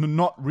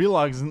 Not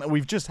realizing that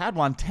we've just had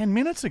one 10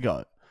 minutes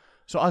ago.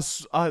 So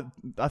I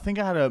think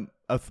I had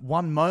a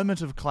one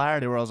moment of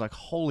clarity where I was like,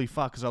 holy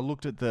fuck, because I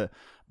looked at the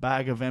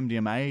bag of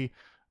MDMA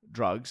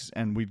drugs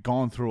and we'd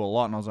gone through a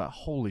lot, and I was like,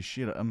 holy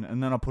shit.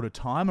 And then I put a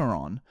timer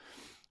on.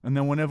 And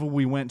then whenever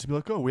we went to be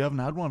like, oh, we haven't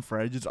had one for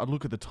ages, I'd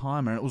look at the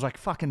timer and it was like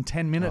fucking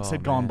 10 minutes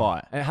had gone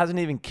by. And it hasn't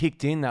even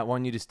kicked in, that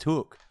one you just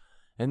took.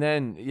 And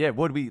then, yeah,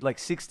 what would be like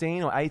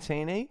 16 or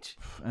 18 each?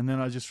 And then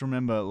I just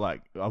remember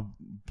like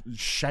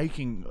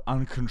shaking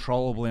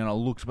uncontrollably, and I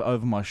looked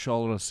over my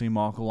shoulder to see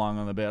Michael lying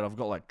on the bed. I've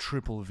got like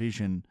triple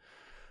vision,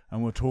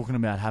 and we're talking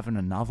about having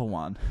another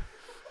one.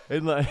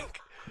 And like,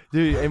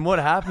 dude, and what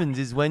happens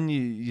is when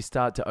you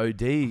start to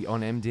OD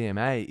on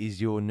MDMA is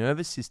your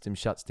nervous system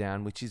shuts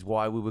down, which is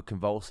why we were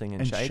convulsing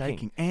and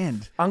shaking.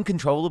 And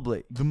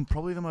uncontrollably.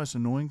 Probably the most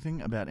annoying thing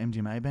about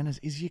MDMA, Ben,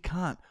 is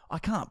I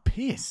can't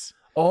piss.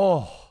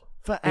 Oh.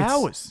 For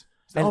hours.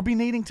 I'll be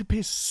needing to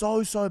piss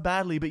so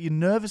badly, but your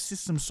nervous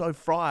system's so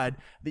fried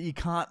that you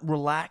can't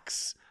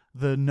relax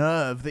the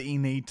nerve that you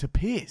need to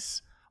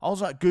piss. I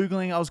was like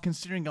Googling, I was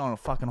considering going to a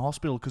fucking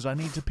hospital because I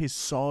need to piss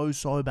so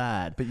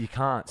bad. But you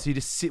can't. So you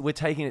just sit, we're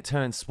taking it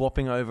turns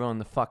swapping over on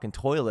the fucking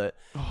toilet.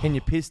 Can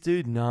you piss,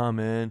 dude? Nah,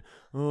 man.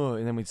 Oh,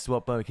 and then we'd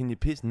swap over. Can you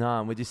piss?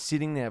 Nah. And we're just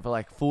sitting there for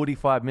like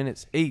 45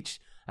 minutes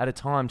each at a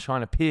time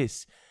trying to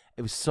piss.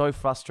 It was so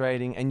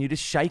frustrating, and you're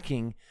just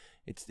shaking.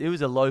 It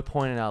was a low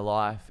point in our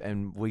life,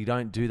 and we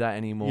don't do that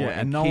anymore.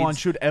 Yeah, and no one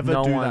should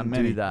ever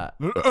do that.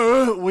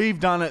 We've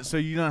done it, so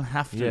you don't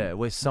have to. Yeah,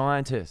 we're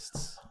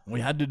scientists.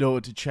 We had to do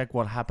it to check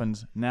what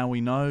happens. Now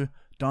we know.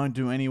 Don't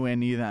do anywhere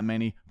near that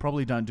many.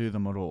 Probably don't do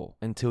them at all.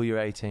 Until you're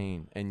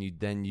 18, and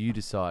you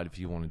decide if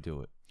you want to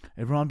do it.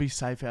 Everyone be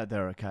safe out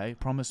there, okay?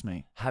 Promise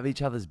me. Have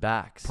each other's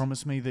backs.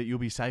 Promise me that you'll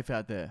be safe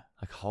out there.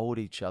 Like, hold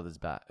each other's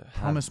back.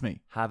 Promise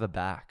me. Have a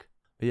back.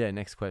 But yeah,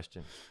 next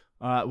question.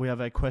 We have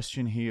a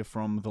question here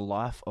from The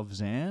Life of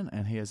Zan,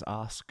 and he has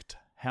asked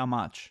how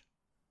much,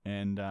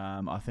 and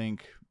I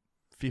think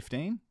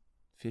 15.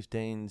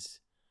 15's,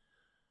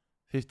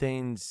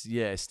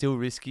 yeah, still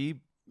risky.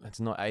 It's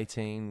not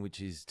 18,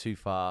 which is too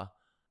far.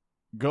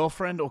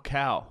 Girlfriend or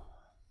cow?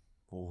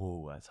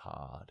 Oh, that's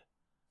hard.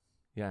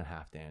 You don't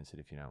have to answer it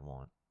if you don't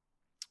want.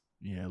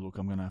 Yeah, look,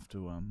 I'm gonna have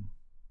to.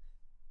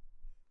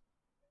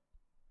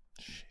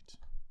 Shit.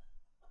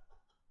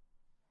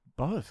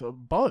 Both.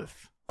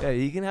 Yeah,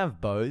 you can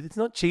have both. It's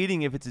not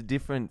cheating if it's a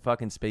different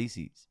fucking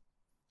species.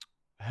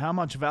 How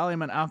much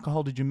Valium and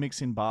alcohol did you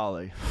mix in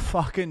barley?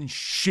 Fucking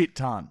shit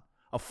ton.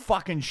 A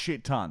fucking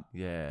shit ton.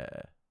 Yeah.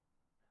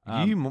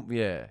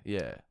 Yeah.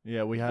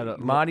 Yeah, we had a...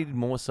 Marty did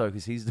more so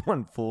because he's the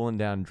one falling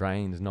down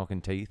drains,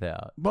 knocking teeth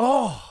out.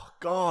 Oh,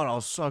 God, I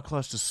was so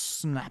close to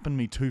snapping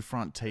me 2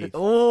 front teeth.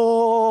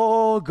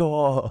 Oh,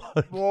 God.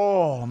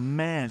 Oh,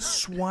 man,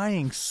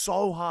 swaying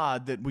so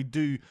hard that we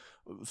do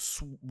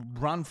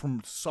run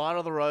from side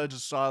of the road to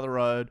side of the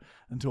road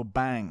until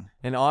bang.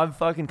 And I've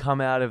fucking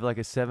come out of like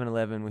a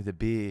 7-Eleven with a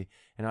beer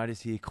and I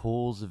just hear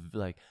calls of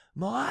like,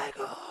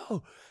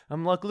 Michael!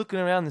 I'm like looking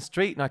around the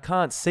street and I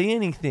can't see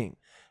anything.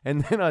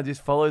 And then I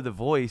just follow the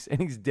voice and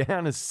he's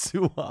down a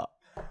sewer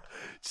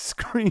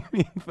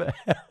screaming for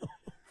help.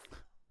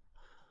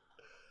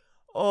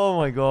 Oh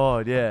my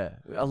God, yeah.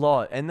 A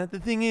lot. And the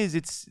thing is,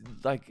 it's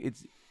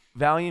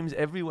Valium's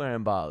everywhere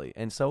in Bali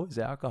and so is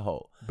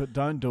alcohol. But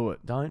don't do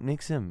it. Don't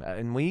mix them.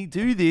 And we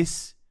do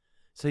this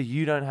so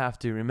you don't have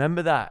to.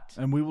 Remember that.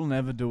 And we will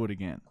never do it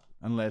again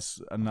unless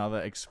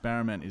another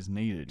experiment is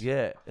needed.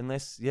 Yeah,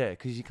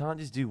 because you can't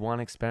just do one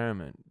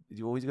experiment.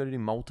 You always got to do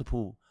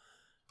multiple.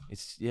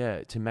 It's,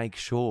 to make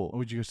sure. Or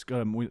would you just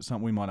go,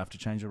 something we might have to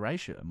change the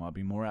ratio. It might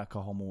be more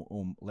alcohol, more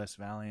or less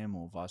Valium,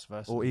 or vice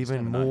versa. Or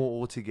even more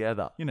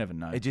altogether. You never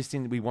know.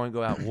 We won't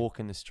go out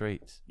walking the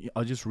streets.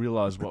 I just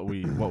realised what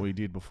we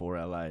did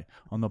before LA.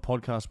 On the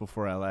podcast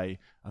before LA,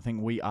 I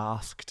think we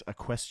asked a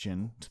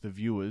question to the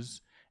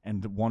viewers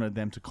and wanted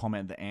them to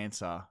comment the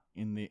answer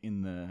in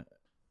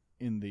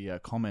the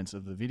comments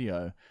of the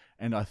video.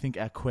 And I think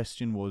our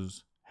question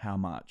was, how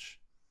much?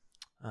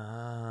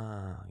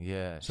 Ah,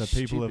 yeah. So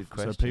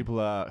people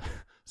are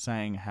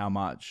saying how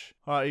much.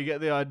 All right, you get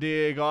the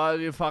idea,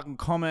 guys. You fucking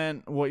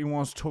comment what you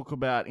want us to talk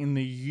about in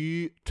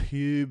the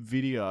YouTube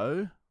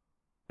video,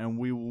 and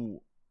we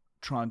will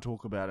try and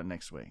talk about it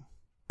next week.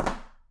 Does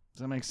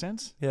that make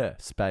sense? Yeah.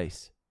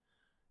 Space.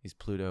 Is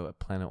Pluto a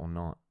planet or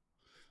not?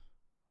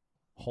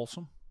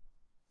 Wholesome.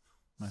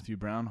 Matthew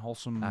Brown,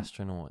 wholesome.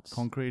 Astronauts.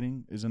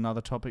 Concreting is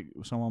another topic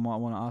someone might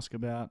want to ask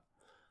about.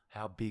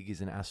 How big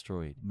is an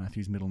asteroid?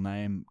 Matthew's middle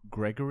name,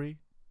 Gregory.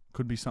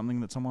 Could be something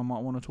that someone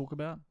might want to talk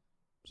about.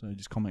 So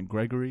just comment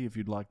Gregory if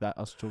you'd like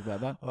us to talk about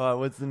that. All right,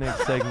 what's the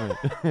next segment?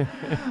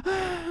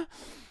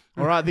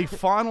 All right, the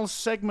final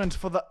segment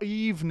for the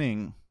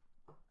evening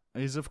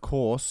is, of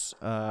course...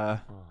 oh,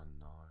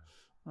 no.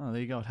 Oh, there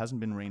you go. It hasn't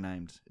been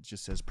renamed. It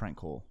just says prank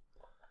call.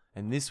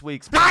 And this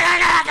week's... Dude,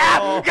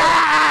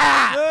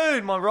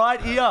 my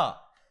right ear.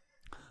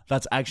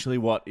 That's actually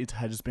what it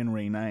has been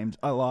renamed.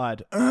 I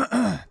lied.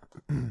 That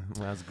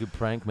was a good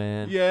prank,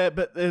 man. Yeah,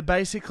 but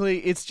basically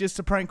it's just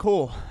a prank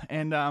call.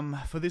 And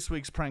for this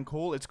week's prank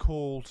call, it's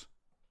called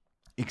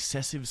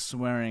excessive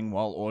swearing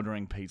while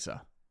ordering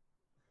pizza.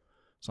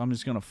 So I'm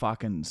just going to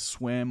fucking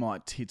swear my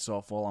tits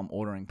off while I'm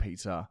ordering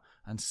pizza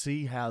and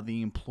see how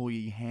the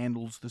employee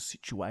handles the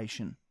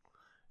situation.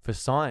 For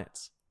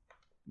science.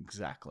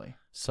 Exactly.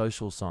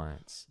 Social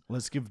science.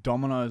 Let's give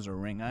Domino's a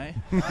ring, eh?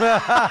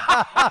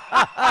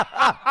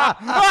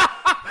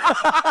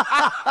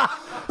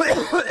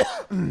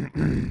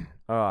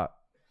 All right.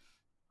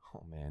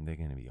 Oh, man, they're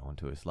going to be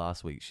onto us.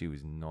 Last week, she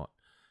was not...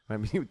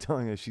 Remember you were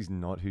telling her she's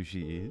not who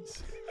she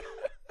is?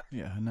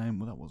 Yeah, her name...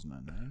 Well, that wasn't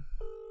her name.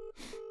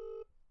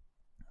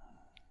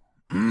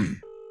 Thanks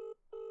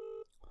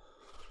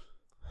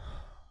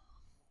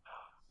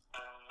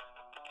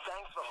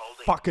for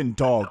holding. Fucking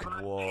dog.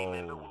 Whoa. Team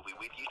member will be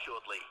with you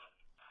shortly.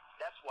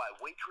 That's why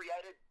we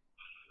created...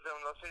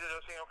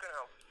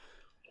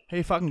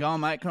 Hey, fucking go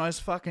on, mate. Can I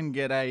just fucking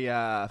get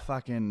a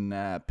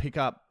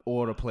pickup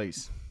order,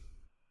 please?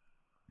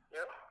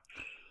 Yep.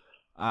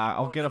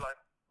 I'll get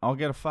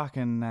a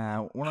fucking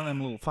one of them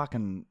little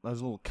fucking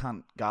those little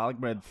cunt garlic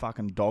bread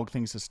fucking dog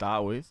things to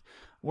start with.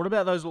 What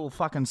about those little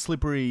fucking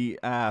slippery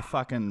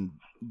fucking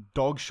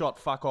dog shot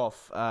fuck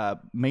off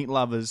meat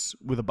lovers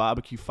with a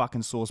barbecue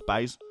fucking sauce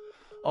base?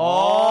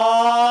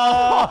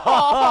 Oh!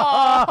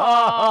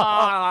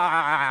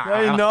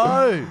 They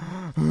know.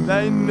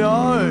 They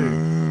know.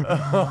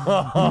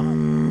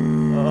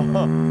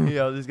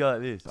 Yeah, I'll just go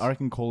like this. I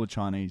reckon call the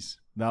Chinese.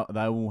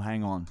 They will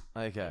hang on.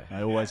 Okay.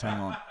 They always hang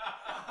on.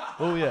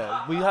 Oh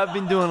yeah, we have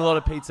been doing a lot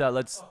of pizza.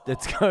 Let's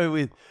go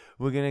with.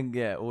 We're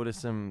gonna order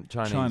some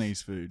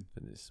Chinese food for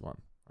this one.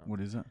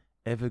 What is it?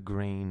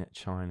 Evergreen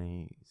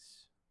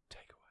Chinese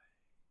takeaway.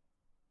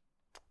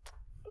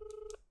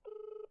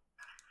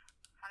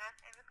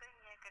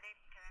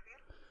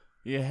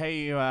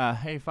 Yeah,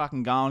 hey,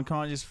 fucking going. Can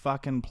I just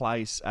fucking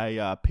place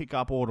a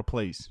pickup order,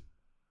 please?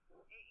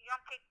 You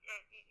want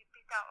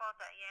pickup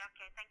order? Yeah,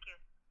 okay, thank you.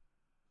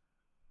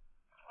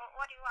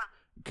 What do you want?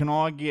 Can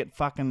I get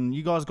fucking...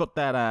 You guys got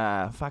that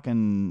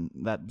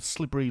that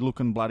slippery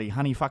looking bloody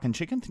honey fucking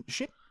chicken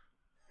shit?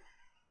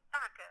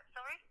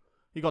 Sorry?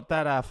 You got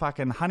that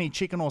fucking honey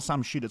chicken or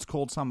some shit? It's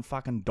called some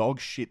fucking dog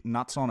shit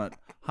nuts on it.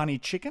 Honey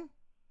chicken?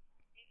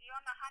 You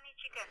want the honey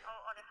chicken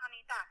or the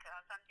honey duck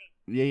or something?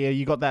 Yeah,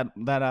 you got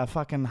that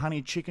fucking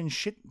honey chicken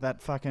shit?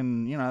 That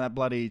fucking, that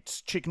bloody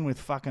chicken with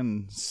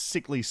fucking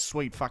sickly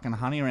sweet fucking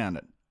honey around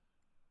it.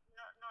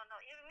 No.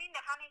 You mean the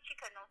honey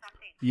chicken or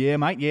something? Yeah,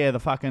 mate, yeah, the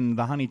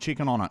honey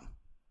chicken on it.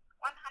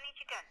 One honey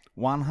chicken?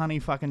 1 honey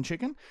fucking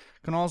chicken.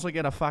 Can I also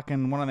get a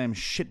fucking one of them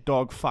shit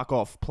dog fuck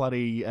off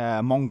bloody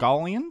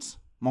Mongolian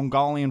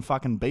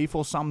fucking beef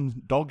or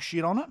some dog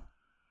shit on it?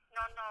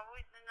 No.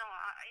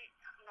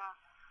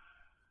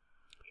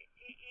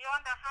 You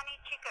want the honey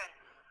chicken?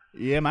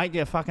 Yeah, mate.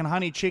 Yeah, fucking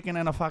honey chicken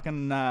and a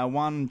fucking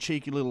one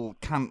cheeky little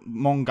cunt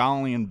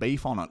Mongolian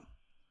beef on it.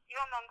 You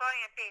want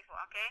Mongolian beef,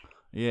 okay?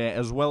 Yeah,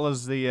 as well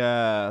as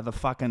the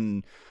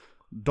fucking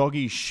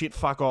doggy shit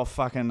fuck off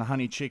fucking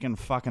honey chicken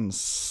fucking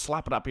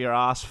slap it up your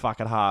ass fuck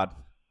it hard.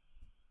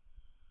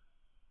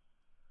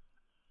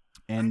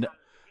 And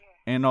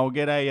I'll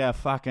get a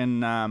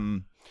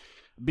fucking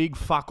big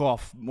fuck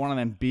off, one of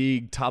them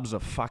big tubs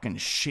of fucking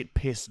shit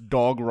piss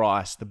dog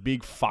rice, the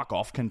big fuck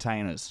off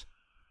containers.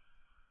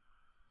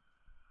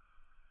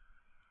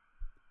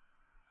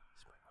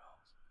 Spring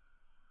rolls.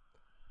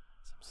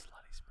 Some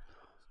slutty spring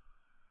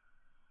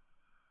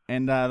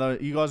rolls.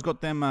 And you guys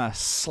got them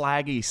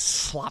slaggy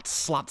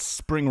slut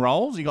spring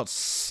rolls? You got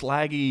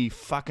slaggy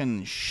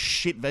fucking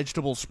shit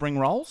vegetable spring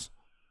rolls?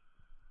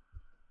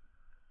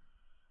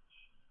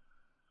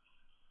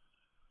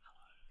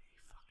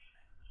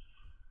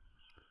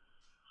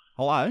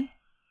 Hello?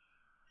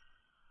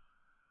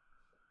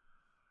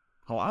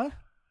 Hello?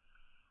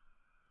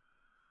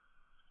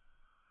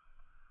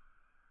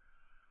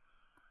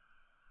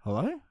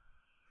 Hello?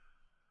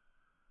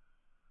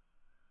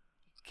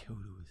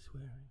 Killed her with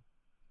swearing.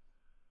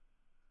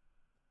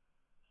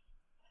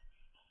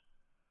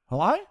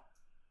 Hello?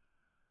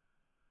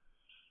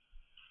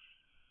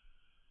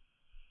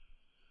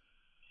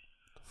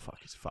 The fuck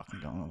is fucking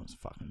going on? This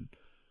fucking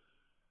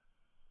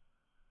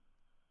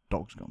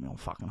dog's got me on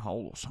fucking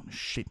hold or some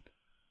shit.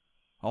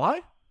 Hello?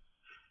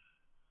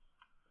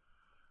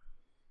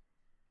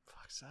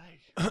 Fuck's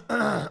sake.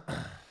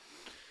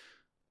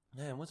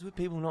 Man, what's with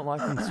people not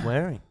liking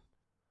swearing?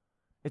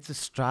 It's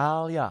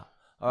Australia.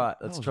 All right,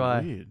 let's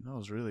try. Weird. That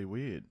was really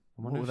weird.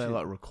 I What wonder were if they she-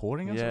 like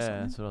recording us or Yeah,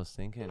 something? that's what I was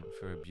thinking.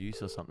 For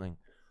abuse or something.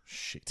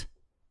 Shit.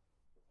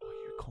 Oh,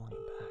 you're calling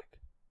him back.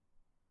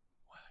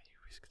 Wow, you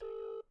risk taker.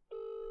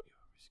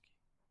 You're risky.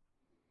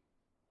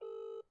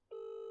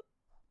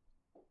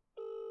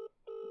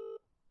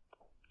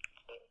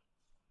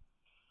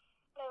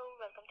 Hello,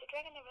 welcome to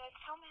Dragon Everett.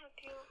 How may I help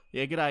you?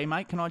 Yeah, g'day,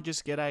 mate. Can I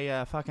just get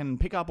a fucking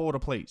pickup order,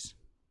 please?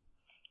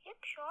 Yep,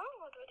 sure.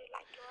 What would you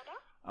like to order?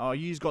 Oh,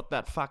 you's got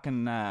that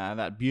fucking,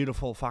 that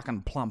beautiful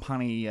fucking plump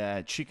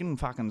honey chicken.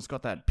 Fucking, it's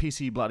got that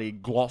pissy bloody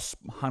gloss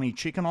honey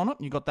chicken on it.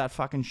 You got that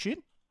fucking shit?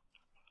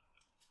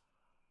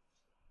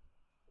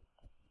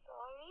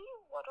 Sorry,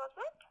 what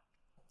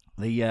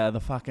was it? The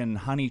fucking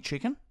honey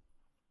chicken?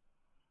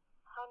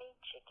 Honey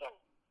chicken.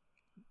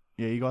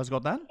 Yeah, you guys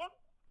got that? Yep.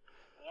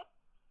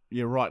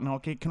 Yeah, right. Now,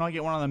 can I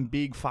get one of them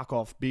big fuck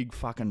off, big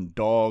fucking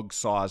dog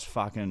size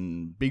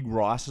fucking big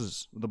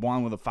rices? The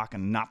one with the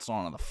fucking nuts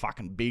on it, the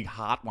fucking big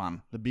heart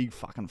one. The big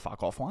fucking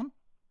fuck off one?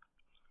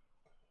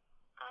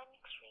 I'm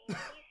extremely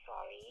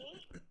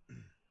sorry.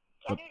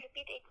 Can you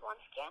repeat it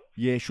once again?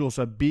 Yeah, sure.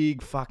 So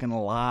big fucking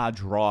large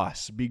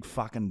rice, big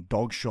fucking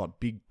dog shot,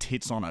 big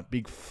tits on it,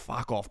 big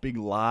fuck off, big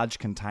large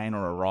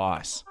container of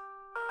rice.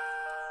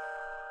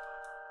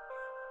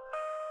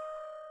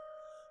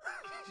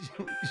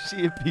 Is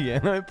she a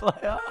piano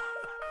player?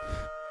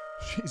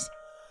 She's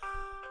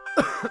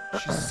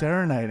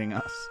serenading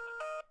us.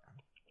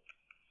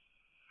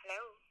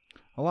 Hello?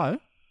 Hello?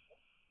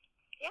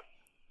 Yep.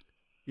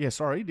 Yeah,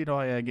 sorry. Did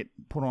I get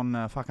put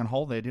on fucking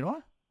hold there, did I?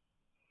 I'm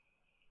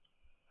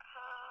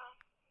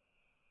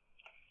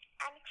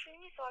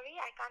extremely sorry.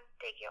 I can't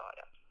take your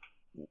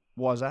order.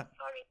 Why is that?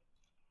 Sorry.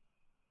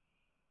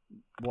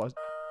 Why is...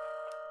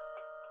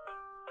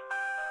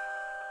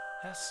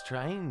 How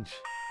strange.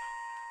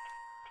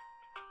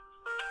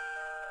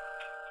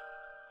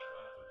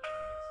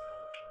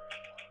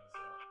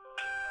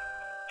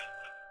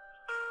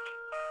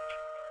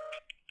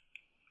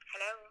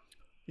 Hello?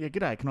 Yeah,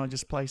 g'day. Can I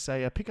just place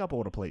a pickup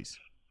order, please?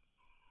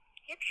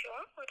 Yep, sure.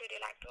 What would you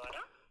like to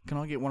order? Can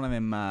I get one of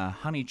them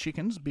honey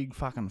chickens, big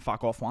fucking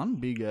fuck off one,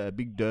 big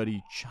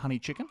dirty honey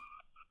chicken?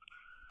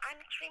 I'm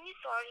extremely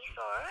sorry,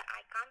 sir.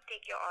 I can't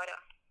take your order.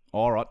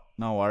 All right,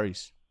 no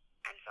worries.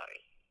 I'm sorry.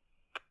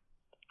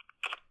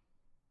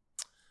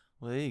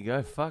 Well, there you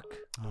go. Fuck.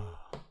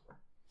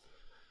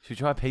 Should we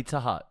try Pizza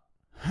Hut?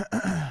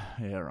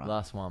 Yeah, right.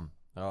 Last one.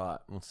 All right,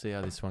 we'll see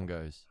how this one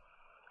goes.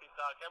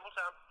 Pizza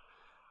Campbelltown.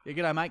 Yeah,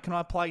 g'day, mate. Can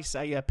I place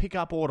a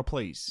pickup order,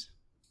 please?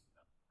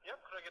 Yep,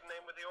 could I get a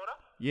name with the order?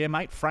 Yeah,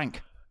 mate.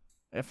 Frank.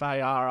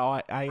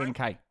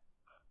 F-A-R-I-A-N-K. Yeah, and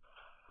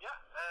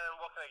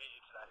what can I get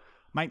you today?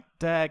 Mate,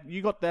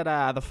 you got that,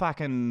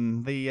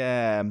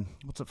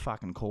 what's it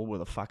fucking called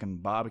with a fucking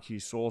barbecue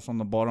sauce on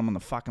the bottom and the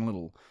fucking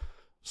little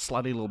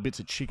slutty little bits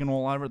of chicken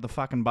all over it? The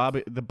fucking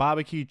the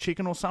barbecue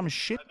chicken or some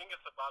shit? I think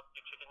it's the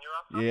barbecue chicken you're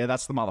after. Yeah,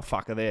 that's the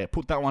motherfucker there.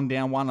 Put that one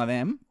down, one of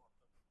them.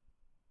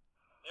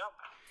 Yep.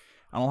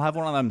 And I'll have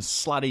one of them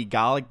slutty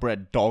garlic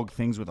bread dog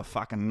things with the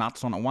fucking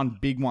nuts on it. One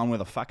big one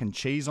with a fucking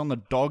cheese on the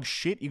dog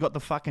shit. You got the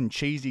fucking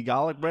cheesy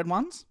garlic bread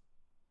ones?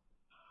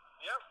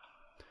 Yep.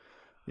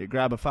 You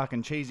grab a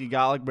fucking cheesy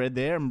garlic bread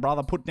there, and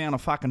brother, put down a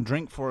fucking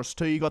drink for us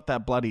too. You got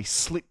that bloody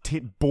slit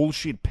tit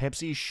bullshit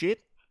Pepsi shit.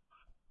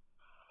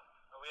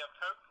 We have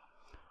Coke.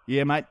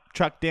 Yeah, mate.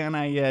 Chuck down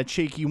a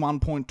cheeky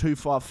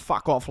 1.25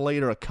 fuck off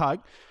litre of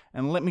Coke,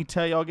 and let me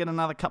tell you, I'll get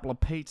another couple of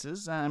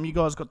pizzas. You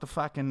guys got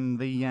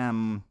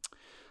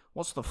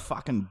what's the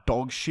fucking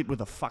dog shit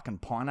with a fucking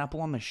pineapple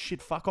on the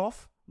shit? Fuck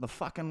off. The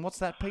fucking what's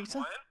that pizza?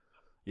 Lion?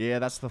 Yeah,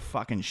 that's the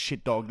fucking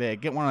shit dog there.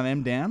 Get one of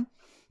them down,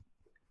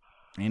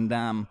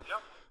 and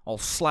I'll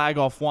slag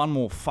off one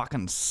more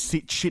fucking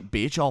shit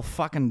bitch. I'll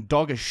fucking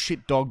dog a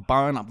shit dog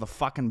bone up the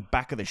fucking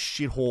back of the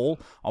shit hole.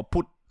 I'll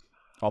put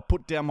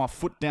down my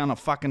foot down a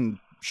fucking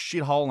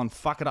shit hole and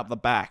fuck it up the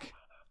back.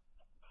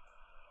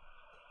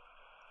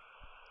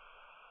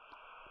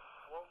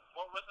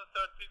 What was the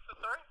third pizza,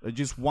 sorry?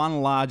 Just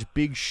one large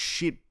big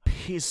shit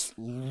piss,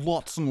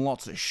 lots and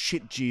lots of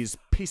shit jizz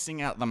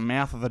pissing out the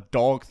mouth of the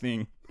dog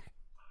thing.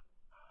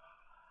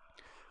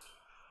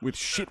 With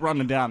shit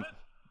running down.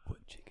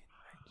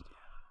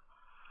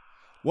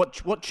 What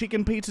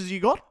chicken pizzas you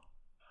got?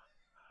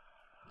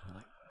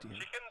 Chicken,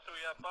 so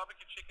we have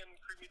barbecue chicken,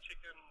 creamy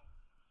chicken,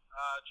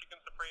 chicken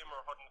supreme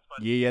or hot and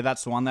spicy. Yeah,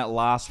 that's the one. That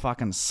last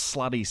fucking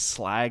slutty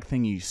slag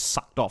thing you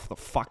sucked off the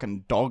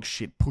fucking dog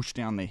shit, pushed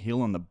down the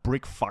hill, and the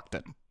brick fucked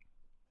it. The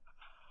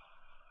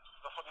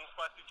hot and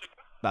spicy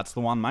chicken. That's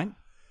the one, mate.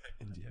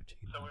 And do you have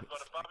chicken So we've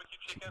got a barbecue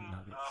chicken,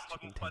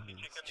 hot and spicy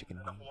chicken,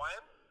 and a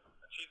Hawaiian,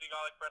 a cheesy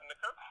garlic bread and a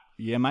Coke.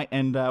 Yeah, mate,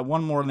 and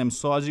one more of them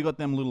sides. You got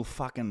them little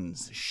fucking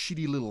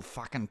shitty little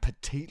fucking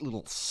petite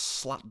little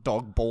slut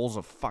dog balls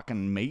of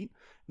fucking meat,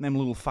 and them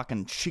little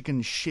fucking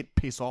chicken shit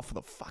piss off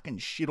with the fucking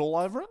shit all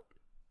over it.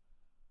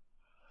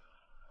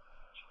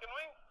 Chicken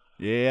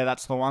wing? Yeah,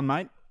 that's the one,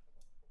 mate.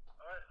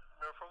 Alright,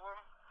 no problem.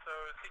 So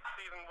 6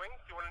 seasoned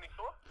wings, do you want any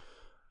sauce?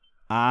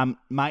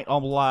 Mate,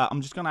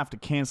 I'm just gonna have to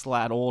cancel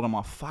that order.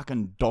 My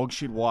fucking dog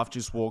shit wife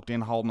just walked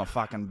in holding a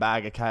fucking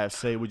bag of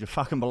KFC. Would you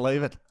fucking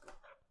believe it?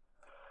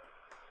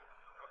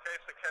 Okay,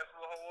 so cancel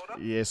the whole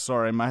order? Yeah,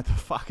 sorry, mate. The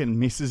fucking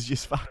missus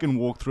just fucking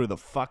walked through the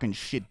fucking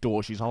shit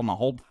door. She's holding a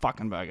whole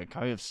fucking bag of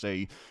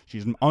KFC.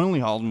 She's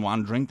only holding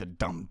one drink, the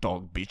dumb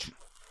dog bitch.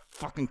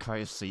 Fucking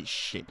KFC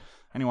shit.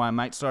 Anyway,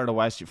 mate, sorry to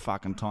waste your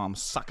fucking time.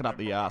 Suck it up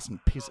the ass and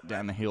piss it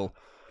down the hill.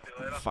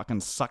 Fucking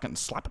suck it and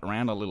slap it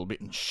around a little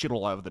bit and shit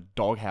all over the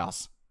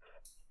doghouse.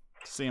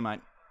 See you,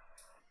 mate.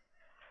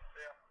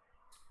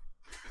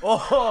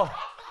 Oh!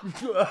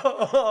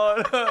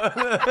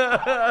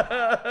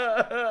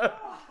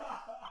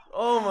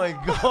 Oh my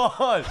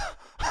god!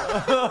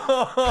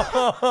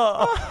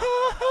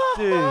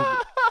 Dude,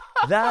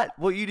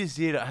 what you just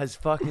did has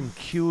fucking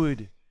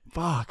cured.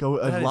 Fuck, I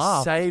That has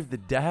laughed. saved the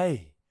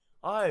day.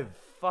 I've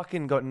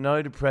fucking got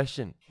no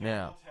depression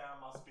now.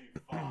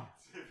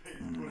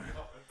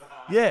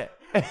 Yeah.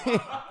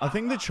 I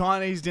think the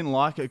Chinese didn't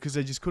like it because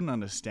they just couldn't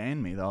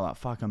understand me. They were like,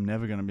 fuck, I'm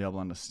never going to be able to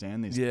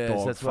understand this Yes,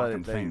 dog that's why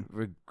fucking they thing.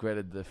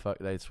 regretted the fuck.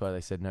 That's why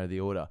they said no to the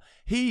order.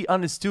 He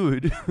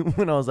understood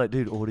when I was like,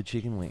 dude, order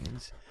chicken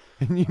wings.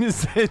 And you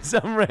just said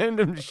some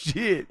random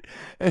shit.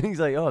 And he's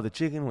like, oh, the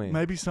chicken wings.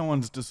 Maybe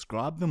someone's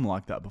described them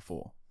like that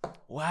before.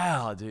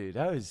 Wow, dude.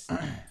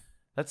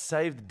 That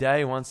saved the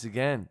day once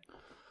again.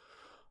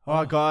 All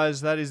right,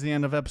 guys, that is the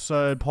end of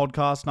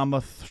podcast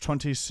number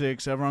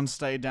 26. Everyone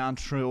stay down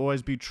true.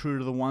 Always be true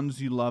to the ones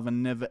you love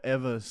and never,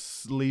 ever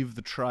leave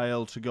the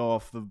trail to go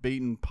off the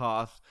beaten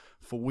path,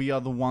 for we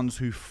are the ones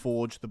who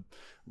forge the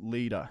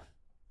leader.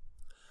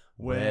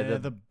 We're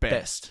the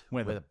best.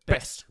 We're the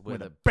best. We're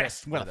the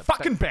best. We're the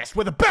fucking best.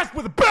 We're the best.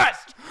 We're the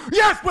best.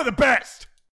 Yes, we're the best.